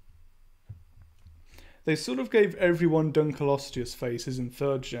 They sort of gave everyone Dunkleosteus faces in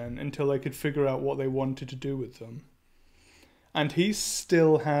 3rd gen until they could figure out what they wanted to do with them. And he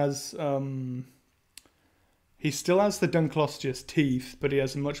still has the Dunkleosteus teeth, but he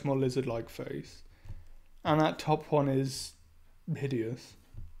has a much more lizard-like face. And that top one is hideous.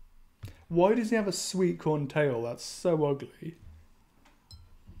 Why does he have a sweet corn tail? That's so ugly.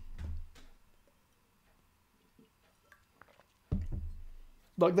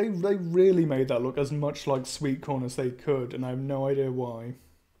 Like, they really made that look as much like sweet corn as they could, and I have no idea why.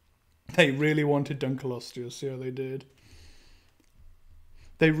 They really wanted Dunkleosteus, yeah, they did.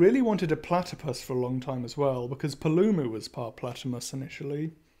 They really wanted a platypus for a long time as well, because Palumu was part platypus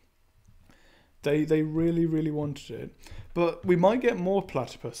initially. They really, really wanted it. But we might get more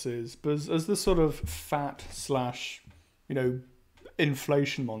platypuses, but as the sort of fat /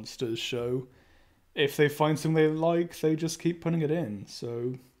 inflation monsters show, if they find something they like, they just keep putting it in.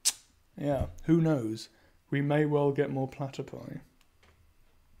 So, yeah, who knows? We may well get more platypi.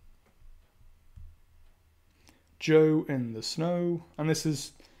 Joe in the snow, and this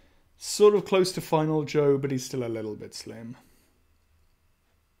is sort of close to final Joe, but he's still a little bit slim.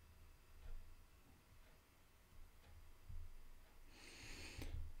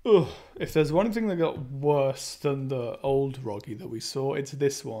 Ugh, if there's one thing that got worse than the old Roggy that we saw, it's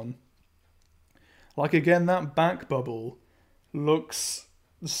this one. Like, again, that back bubble looks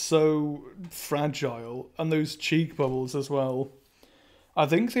so fragile, and those cheek bubbles as well. I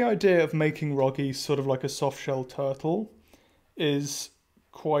think the idea of making Roggy sort of like a soft-shell turtle is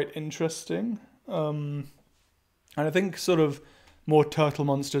quite interesting. And I think sort of more turtle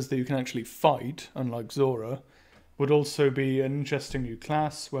monsters that you can actually fight, unlike Zora, would also be an interesting new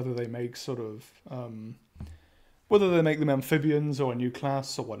class, whether they make sort of whether they make them amphibians or a new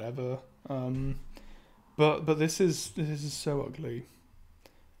class or whatever. But this is so ugly.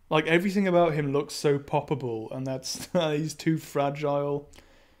 Like, everything about him looks so poppable, and that's he's too fragile.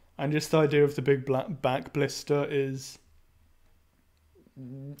 And just the idea of the big black back blister is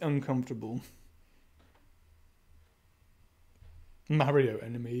uncomfortable. Mario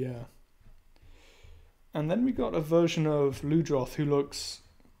enemy, yeah. And then we got a version of Ludroth who looks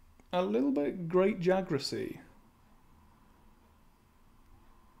a little bit Great Jagrassy.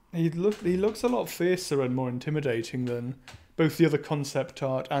 He looks a lot fiercer and more intimidating than both the other concept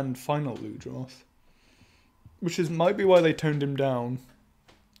art and final Ludroth. Which might be why they toned him down.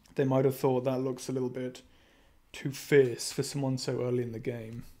 They might have thought that looks a little bit too fierce for someone so early in the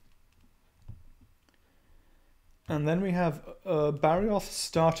game. And then we have Barioth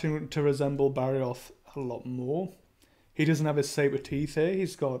starting to resemble Barioth a lot more. He doesn't have his saber teeth here.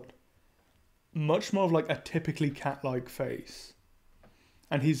 He's got much more of like a typically cat-like face.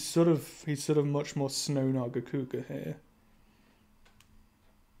 And he's sort of much more Snow Nagakuga here.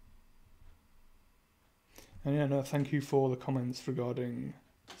 And yeah, no, thank you for the comments regarding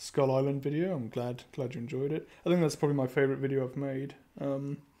Skull Island video. I'm glad you enjoyed it. I think that's probably my favourite video I've made.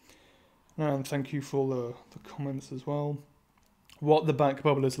 And thank you for the comments as well. What the back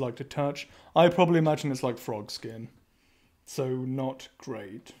bubble is like to touch. I probably imagine it's like frog skin. So not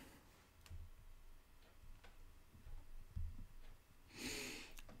great.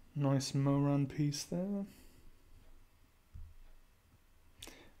 Nice Moran piece there.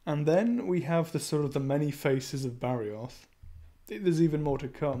 And then we have the sort of the many faces of Barioth. There's even more to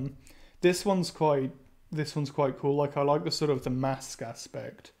come. This one's quite cool. Like, I like the sort of the mask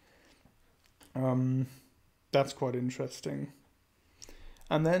aspect. That's quite interesting.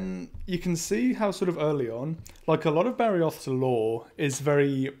 And then you can see how sort of early on, like, a lot of Barioth's lore is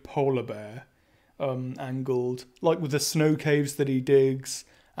very polar bear angled, like with the snow caves that he digs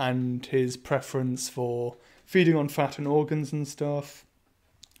and his preference for feeding on fat and organs and stuff.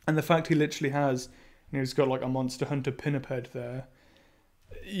 And the fact he literally has, he's got like a Monster Hunter pinniped there.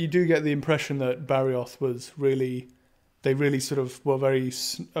 You do get the impression that Barioth was really, they really sort of were very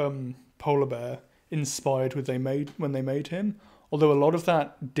polar bear inspired when they made him. Although a lot of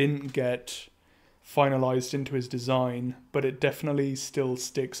that didn't get finalized into his design, but it definitely still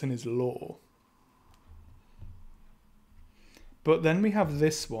sticks in his lore. But then we have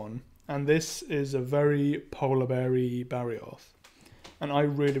this one, and this is a very polar bear-y Barioth. And I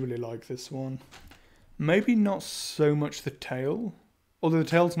really, really like this one. Maybe not so much the tail, although the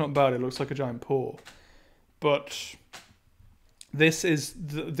tail's not bad, it looks like a giant paw. But this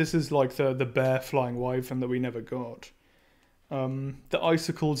is like the bear flying wyvern that we never got. The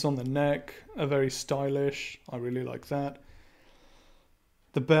icicles on the neck are very stylish. I really like that.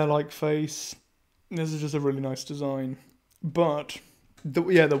 The bear-like face. This is just a really nice design. But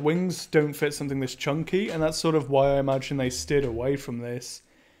the wings don't fit something this chunky, and that's sort of why I imagine they steered away from this.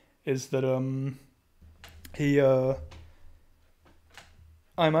 Is that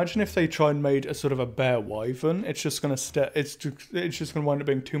I imagine if they try and made a sort of a bear wyvern, it's just gonna wind up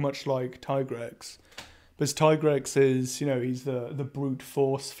being too much like Tigrex. Because Tigrex is, he's the brute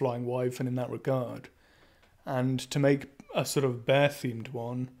force flying wyvern in that regard. And to make a sort of bear-themed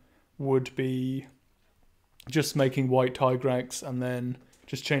one would be just making white Tigrex and then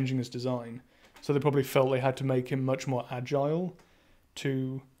just changing his design. So they probably felt they had to make him much more agile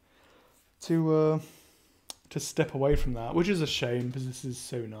to step away from that, which is a shame because this is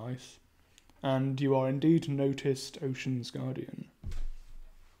so nice. And you are indeed noticed, Ocean's Guardian.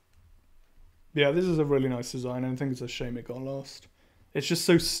 Yeah, this is a really nice design, and I think it's a shame it got lost. It's just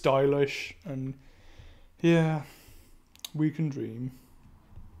so stylish, and yeah, we can dream.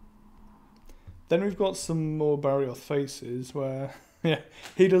 Then we've got some more Barioth faces where, yeah,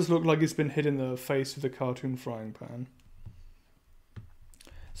 he does look like he's been hit in the face with a cartoon frying pan.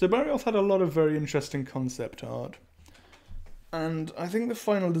 So Barioth had a lot of very interesting concept art. And I think the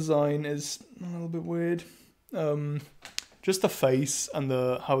final design is a little bit weird. Just the face and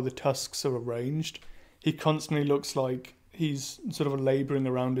how the tusks are arranged. He constantly looks like he's sort of labouring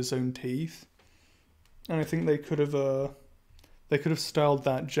around his own teeth. And I think they could have styled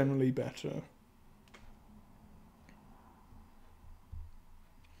that generally better.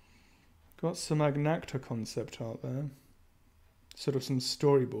 Got some Agnacta concept art there. Sort of some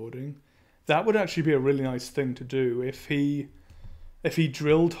storyboarding. That would actually be a really nice thing to do if he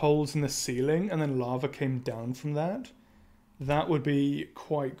drilled holes in the ceiling and then lava came down from that. That would be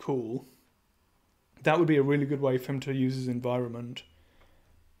quite cool. That would be a really good way for him to use his environment.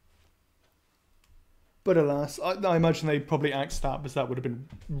 But alas, I imagine they probably axed that because that would have been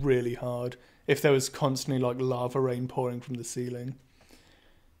really hard if there was constantly like lava rain pouring from the ceiling.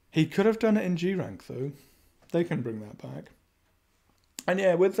 He could have done it in G rank though. They can bring that back. And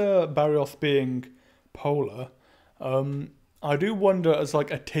yeah, with Barioth being polar, I do wonder, as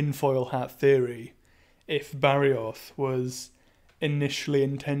like a tinfoil hat theory, if Barioth was initially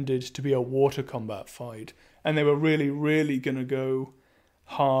intended to be a water combat fight, and they were really, really gonna go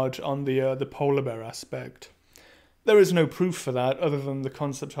hard on the polar bear aspect. There is no proof for that other than the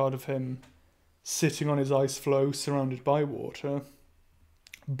concept art of him sitting on his ice floe surrounded by water.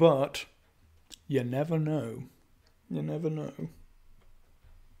 But you never know. You never know.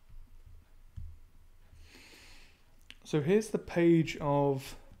 So here's the page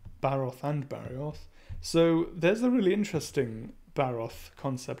of Baroth and Barioth. So there's a really interesting Baroth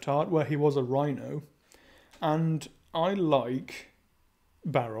concept art where he was a rhino. And I like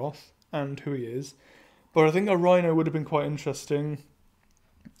Baroth and who he is, but I think a rhino would have been quite interesting.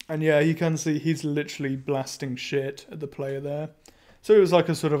 And yeah, you can see he's literally blasting shit at the player there. So it was like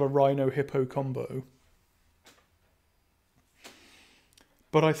a sort of a rhino hippo combo.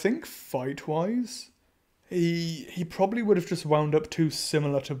 But I think fight wise, he probably would have just wound up too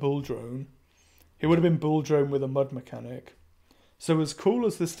similar to Bull Drone. He would have been Bull Drone with a mud mechanic. So as cool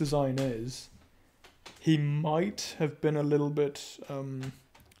as this design is, he might have been a little bit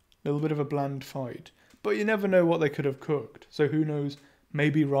of a bland fight. But you never know what they could have cooked. So who knows,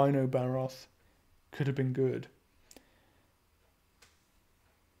 maybe Rhino Baroth could have been good.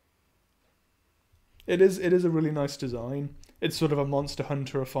 It is a really nice design. It's sort of a Monster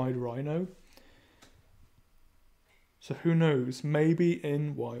Hunter-ified rhino. So who knows, maybe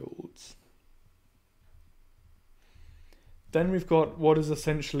in Wilds. Then we've got what is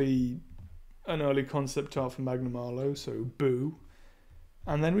essentially an early concept art for Magnum Arlo, so Boo.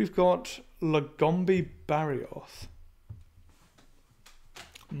 And then we've got Lagombi Barioth.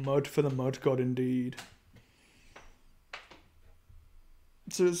 Mud for the Mud God indeed.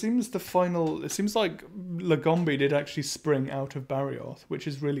 So it seems like Lagombi did actually spring out of Barioth, which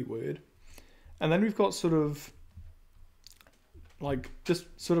is really weird. And then we've got sort of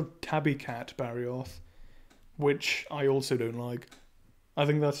Tabby Cat Barioth, which I also don't like. I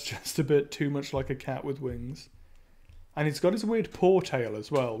think that's just a bit too much like a cat with wings. And he's got his weird paw tail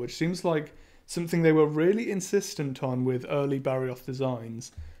as well, which seems like something they were really insistent on with early Barioth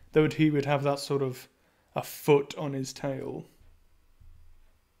designs, though he would have that sort of a foot on his tail.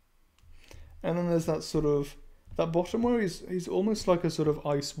 And then there's that bottom where he's almost like a sort of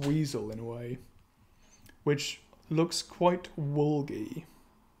ice weasel in a way, which looks quite Wulgy.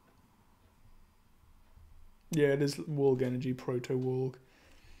 Yeah, it is Wulg energy, Proto-Wulg.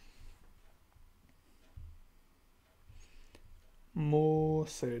 More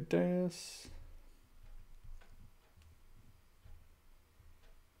Ceodeus.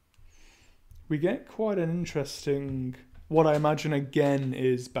 We get quite an interesting, what I imagine again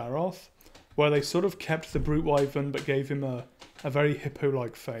is Baroth, where they sort of kept the Brute Wyvern but gave him a very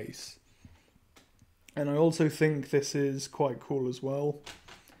hippo-like face. And I also think this is quite cool as well.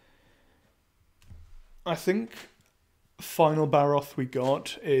 I think final Baroth we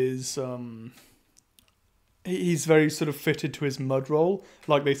got is he's very sort of fitted to his mud role.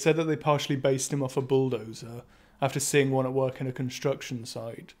 Like they said that they partially based him off a bulldozer after seeing one at work in a construction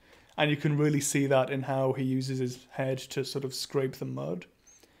site. And you can really see that in how he uses his head to sort of scrape the mud.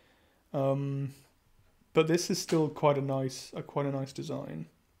 But this is still quite a nice design.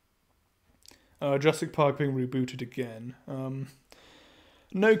 Jurassic Park being rebooted again.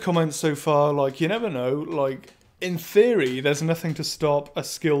 No comments so far. Like, you never know. Like, in theory, there's nothing to stop a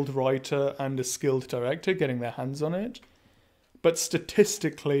skilled writer and a skilled director getting their hands on it. But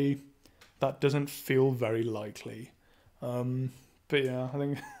statistically, that doesn't feel very likely. But yeah, I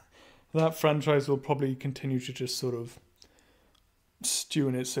think that franchise will probably continue to just sort of stew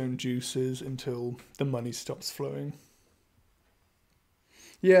in its own juices until the money stops flowing.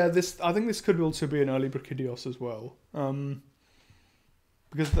 Yeah, I think this could also be an early Brachydios as well.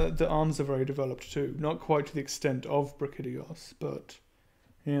 Because the arms are very developed too. Not quite to the extent of Brachydios, but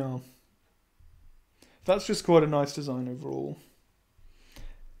yeah. That's just quite a nice design overall.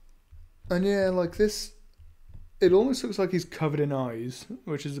 And yeah, like this, it almost looks like he's covered in eyes,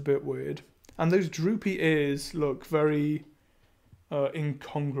 which is a bit weird. And those droopy ears look very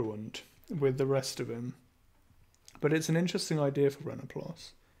incongruent with the rest of him. But it's an interesting idea for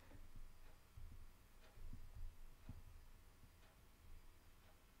Renoplos.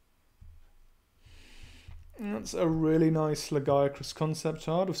 That's a really nice Lagiacrus concept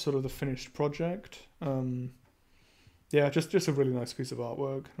art of sort of the finished project. Yeah, just a really nice piece of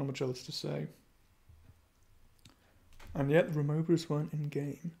artwork. Not much else to say. And yet the removers weren't in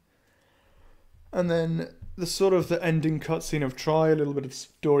game. And then the sort of the ending cutscene of Try, a little bit of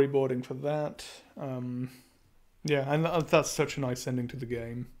storyboarding for that. Yeah, and that's such a nice ending to the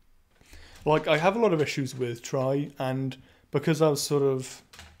game. Like, I have a lot of issues with Try, and because I was sort of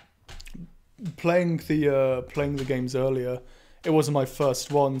playing the games earlier, it wasn't my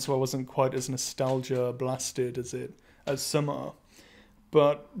first one, so I wasn't quite as nostalgia blasted as some are.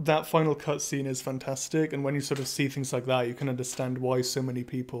 But that final cutscene is fantastic, and when you sort of see things like that, you can understand why so many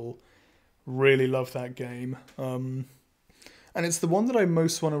people really love that game. And it's the one that I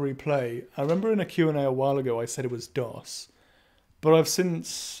most want to replay. I remember in a Q&A a while ago I said it was DOS, but I've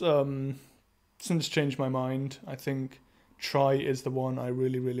since changed my mind. I think Try is the one I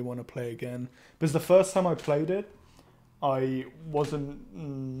really, really want to play again. Because the first time I played it, I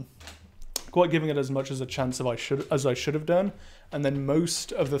wasn't quite giving it as much as a chance as I should have done. And then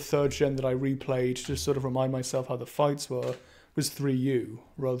most of the third gen that I replayed to sort of remind myself how the fights were was 3U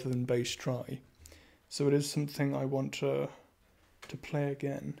rather than base Try. So it is something I want to play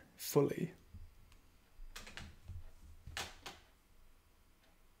again fully.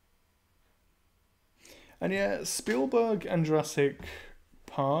 And yeah, Spielberg and Jurassic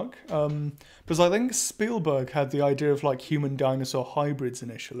Park, because I think Spielberg had the idea of like human dinosaur hybrids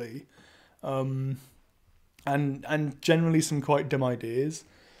initially, and generally some quite dumb ideas.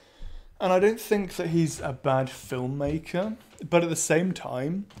 And I don't think that he's a bad filmmaker, but at the same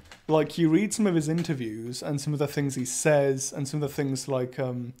time, like you read some of his interviews and some of the things he says, and some of the things like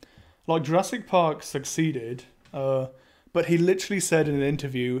Jurassic Park succeeded, but he literally said in an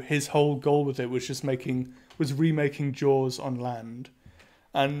interview his whole goal with it was remaking Jaws on land.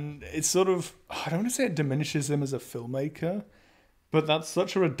 And it's sort of, I don't want to say it diminishes him as a filmmaker, but that's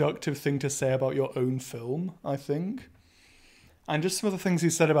such a reductive thing to say about your own film, I think. And just some of the things he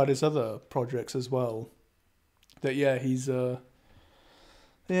said about his other projects as well. That yeah, he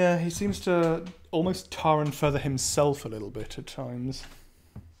seems to almost tar and feather himself a little bit at times.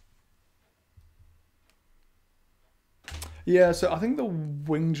 Yeah, so I think the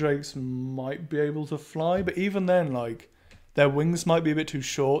wing drakes might be able to fly, but even then, like, their wings might be a bit too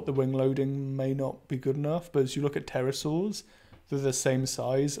short, the wing loading may not be good enough, but as you look at pterosaurs, they're the same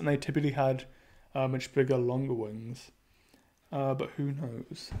size, and they typically had much bigger, longer wings. But who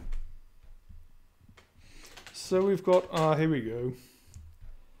knows? So we've got, here we go.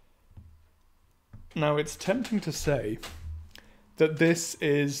 Now, it's tempting to say that this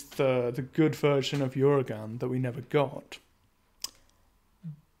is the good version of Uragan that we never got.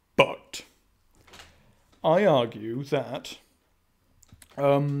 But I argue that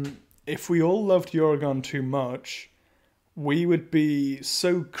if we all loved Uragan too much, we would be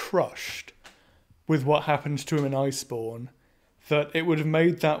so crushed with what happened to him in Iceborne that it would have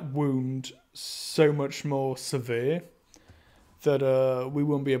made that wound so much more severe that we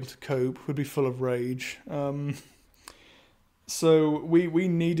wouldn't be able to cope, we'd be full of rage. So we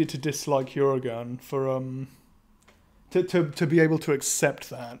needed to dislike Uragan for to be able to accept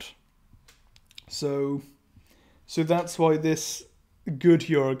that. So that's why this good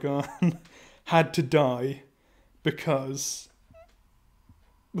Uragan had to die, because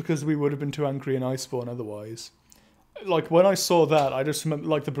we would have been too angry in Iceborne otherwise. Like when I saw that, I just remember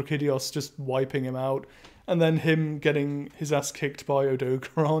like the Brachydios just wiping him out, and then him getting his ass kicked by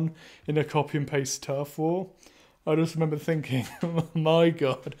Odogaron in a copy and paste turf war. I just remember thinking, my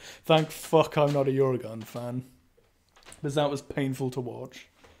god, thank fuck I'm not a Uragan fan. Because that was painful to watch.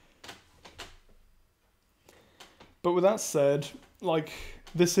 But with that said, like,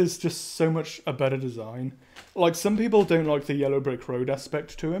 this is just so much a better design. Like, some people don't like the yellow brick road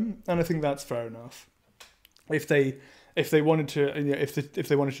aspect to him, and I think that's fair enough. If they wanted to, if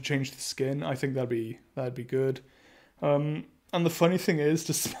they wanted to change the skin, I think that'd be good. And the funny thing is,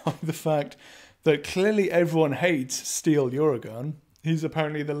 despite the fact that clearly everyone hates Steel Uragan, he's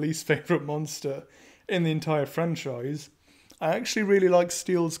apparently the least favourite monster in the entire franchise, I actually really like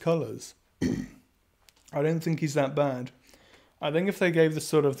Steel's colours. I don't think he's that bad. I think if they gave the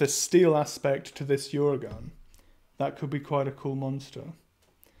sort of this steel aspect to this Uragan, that could be quite a cool monster.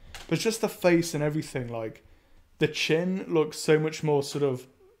 But just the face and everything, like, the chin looks so much more sort of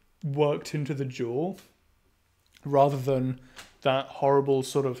worked into the jaw, rather than that horrible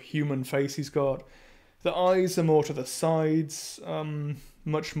sort of human face he's got. The eyes are more to the sides,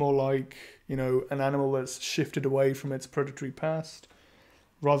 much more like, you know, an animal that's shifted away from its predatory past,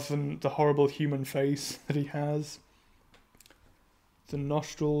 rather than the horrible human face that he has. The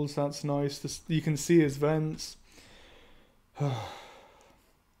nostrils, that's nice. You can see his vents.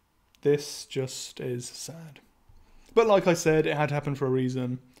 This just is sad. But like I said, it had to happen for a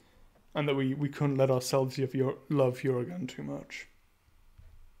reason. And that we couldn't let ourselves love Uragan too much.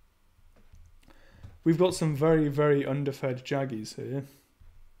 We've got some very, very underfed Jaggies here.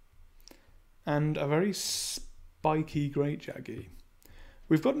 And a very spiky Great Jaggy.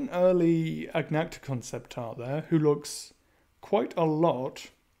 We've got an early Agnacta concept art there, who looks quite a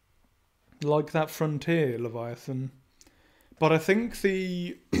lot like that Frontier Leviathan. But I think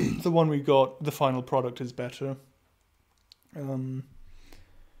the the one we got, the final product, is better.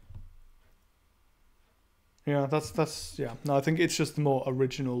 Yeah, yeah. No, I think it's just the more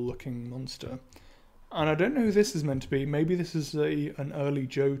original looking monster. And I don't know who this is meant to be. Maybe this is an early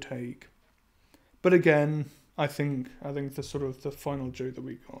Joe take. But again, I think the sort of the final Joe that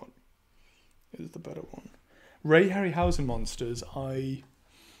we got is the better one. Ray Harryhausen monsters, I'm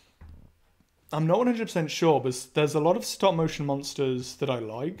not 100% sure, but there's a lot of stop motion monsters that I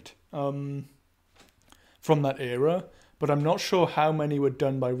liked from that era, but I'm not sure how many were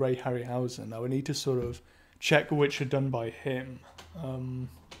done by Ray Harryhausen. I would need to sort of check which are done by him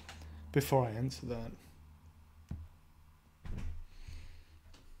before I answer that.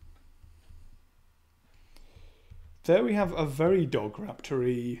 There we have a very dog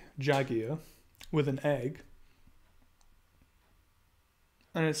raptor-y Jaguar with an egg.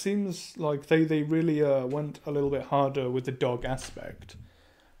 And it seems like they really went a little bit harder with the dog aspect.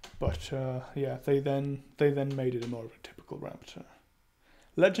 But yeah, they then made it more of a typical raptor.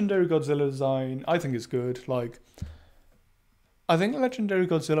 Legendary Godzilla design, I think is good. Like, I think Legendary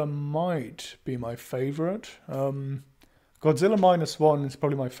Godzilla might be my favourite. Godzilla -1 is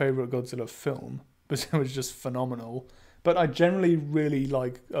probably my favourite Godzilla film, but it was just phenomenal. But I generally really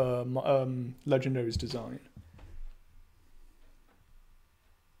like Legendary's design.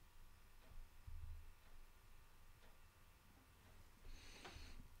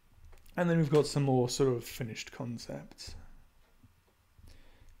 And then we've got some more sort of finished concepts.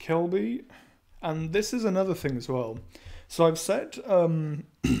 Kelby, and this is another thing as well. So I've said in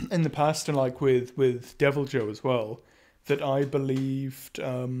the past, and like with Devil Joe as well, that I believed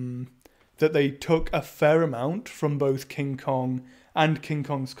that they took a fair amount from both King Kong and King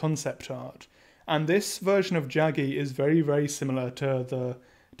Kong's concept art. And this version of Jaggy is very, very similar to the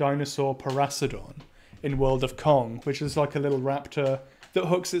dinosaur Parasaurus in World of Kong, which is like a little raptor that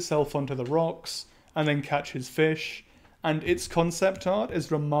hooks itself onto the rocks and then catches fish. And its concept art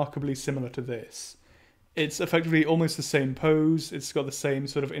is remarkably similar to this. It's effectively almost the same pose. It's got the same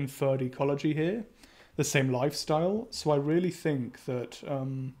sort of inferred ecology here, the same lifestyle. So I really think that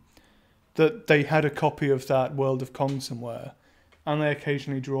that they had a copy of that World of Kong somewhere, and they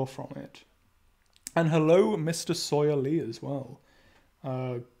occasionally draw from it. And hello, Mr. Sawyer Lee as well.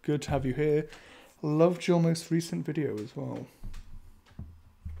 Good to have you here. Loved your most recent video as well.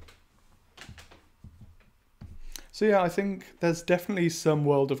 So yeah, I think there's definitely some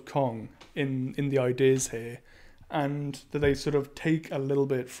World of Kong in the ideas here, and that they sort of take a little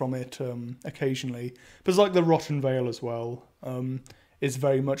bit from it occasionally. But it's like the Rotten Vale as well, is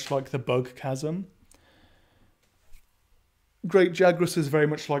very much like the Bug Chasm. Great Jaguars is very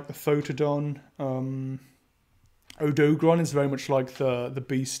much like the Photodon. Odogron is very much like the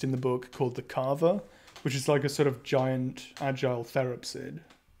beast in the book called the Carver, which is like a sort of giant, agile therapsid.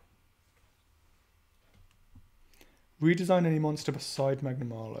 Redesign any monster beside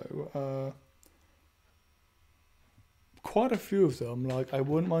Magnamalo. Quite a few of them. Like, I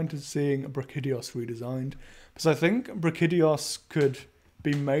wouldn't mind seeing Brachydios redesigned, because I think Brachydios could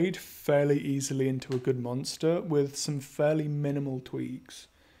be made fairly easily into a good monster with some fairly minimal tweaks.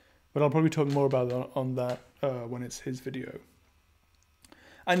 But I'll probably talk more about that on that when it's his video.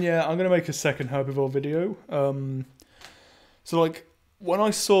 And yeah, I'm going to make a second herbivore video. So like, when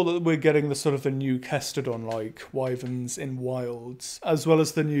I saw that we're getting the sort of the new Kestodon-like wyverns in wilds, as well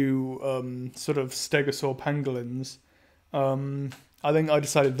as the new sort of Stegosaur pangolins, I think I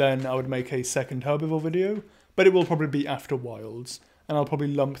decided then I would make a second herbivore video, but it will probably be after wilds, and I'll probably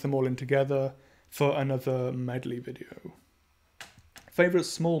lump them all in together for another medley video. Favourite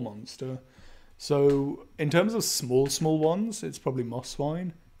small monster? So, in terms of small ones, it's probably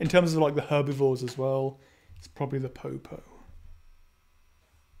Mosswine. In terms of like the herbivores as well, it's probably the Popo.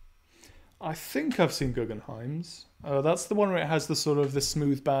 I think I've seen Guggenheim's. That's the one where it has the sort of the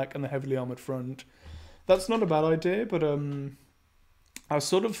smooth back and the heavily armoured front. That's not a bad idea, but I was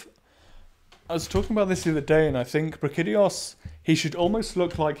talking about this the other day, and I think Brachydios, he should almost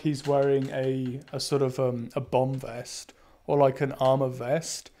look like he's wearing a sort of a bomb vest or like an armor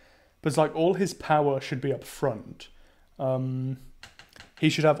vest, but it's like all his power should be up front. he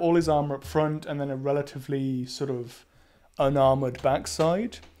should have all his armor up front and then a relatively sort of unarmored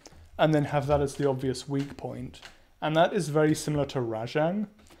backside, and then have that as the obvious weak point. And that is very similar to Rajang,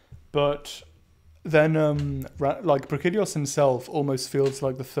 but then like Brachydios himself almost feels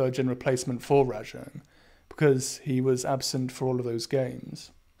like the third gen replacement for Rajang, because he was absent for all of those games.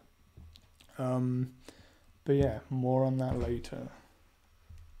 But yeah, more on that later.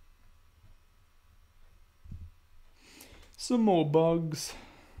 Some more bugs.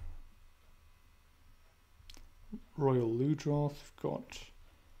 Royal Ludroth, got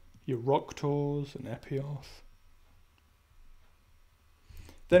your Rocktors and Epioth.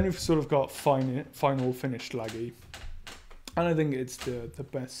 Then we've sort of got final finished Laggy. And I think it's the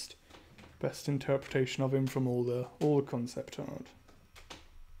best interpretation of him from all the concept art.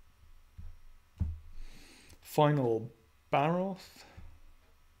 Final Baroth.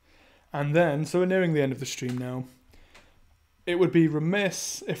 And then, so we're nearing the end of the stream now. It would be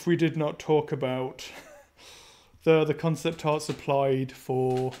remiss if we did not talk about the concept art supplied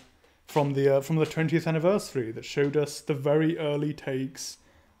from the 20th anniversary that showed us the very early takes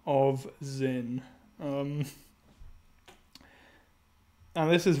of Zin. And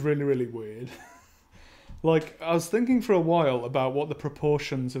this is really, really weird. Like, I was thinking for a while about what the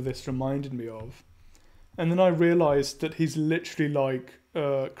proportions of this reminded me of. And then I realised that he's literally like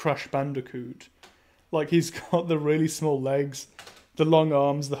Crash Bandicoot. Like, he's got the really small legs, the long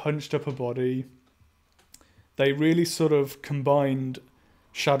arms, the hunched upper body. They really sort of combined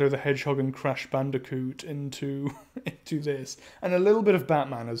Shadow the Hedgehog and Crash Bandicoot into this. And a little bit of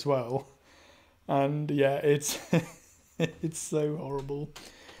Batman as well. And yeah, it's it's so horrible.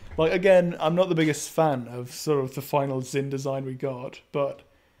 Like, again, I'm not the biggest fan of sort of the final Zin design we got, but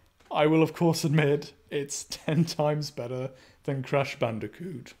I will of course admit it's 10 times better than Crash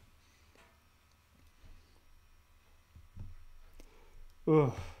Bandicoot.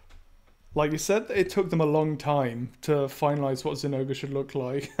 Ugh. Like you said, it took them a long time to finalise what Zinogre should look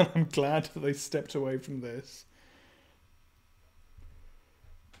like. I'm glad that they stepped away from this.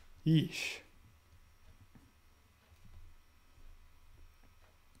 Yeesh.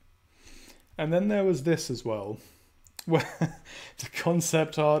 And then there was this as well, where the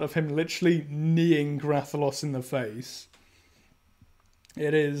concept art of him literally kneeing Grathalos in the face.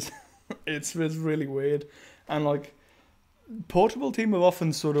 It's really weird. And like, Portable team have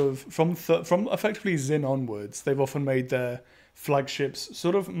often sort of, from effectively Zin onwards, they've often made their flagships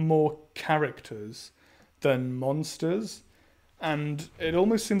sort of more characters than monsters. And it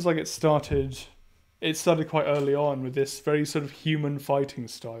almost seems like it started quite early on with this very sort of human fighting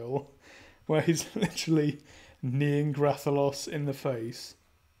style, where he's literally kneeing Grathalos in the face.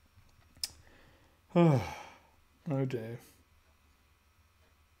 Oh dear.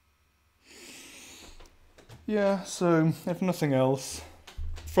 Yeah, so if nothing else,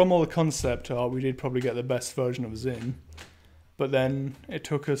 from all the concept art, we did probably get the best version of Zin, but then it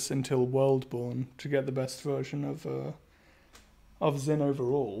took us until Worldborn to get the best version of Zin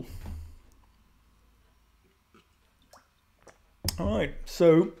overall. Alright,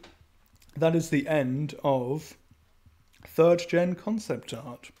 so that is the end of 3rd gen concept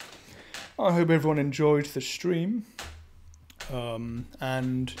art. I hope everyone enjoyed the stream,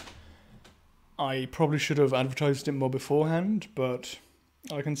 and I probably should have advertised it more beforehand, but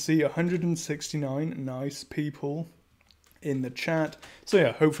I can see 169 nice people in the chat. So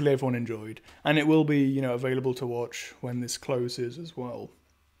yeah, hopefully everyone enjoyed. And it will be, available to watch when this closes as well.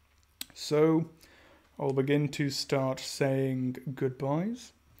 So I'll begin to start saying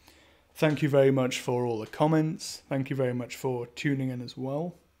goodbyes. Thank you very much for all the comments. Thank you very much for tuning in as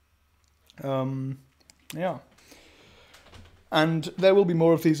well. Yeah. And there will be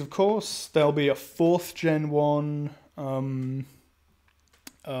more of these, of course. There'll be a 4th gen one, where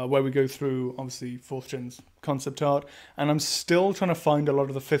we go through, obviously, 4th gen's concept art. And I'm still trying to find a lot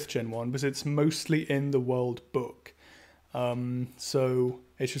of the 5th gen one, because it's mostly in the world book. So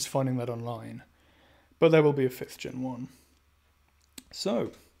it's just finding that online. But there will be a 5th gen one.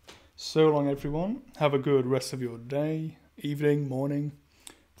 So long, everyone. Have a good rest of your day, evening, morning.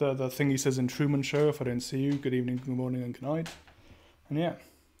 The thing he says in Truman Show, if I don't see you, good evening, good morning, and good night. And yeah,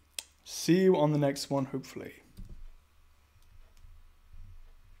 see you on the next one, hopefully.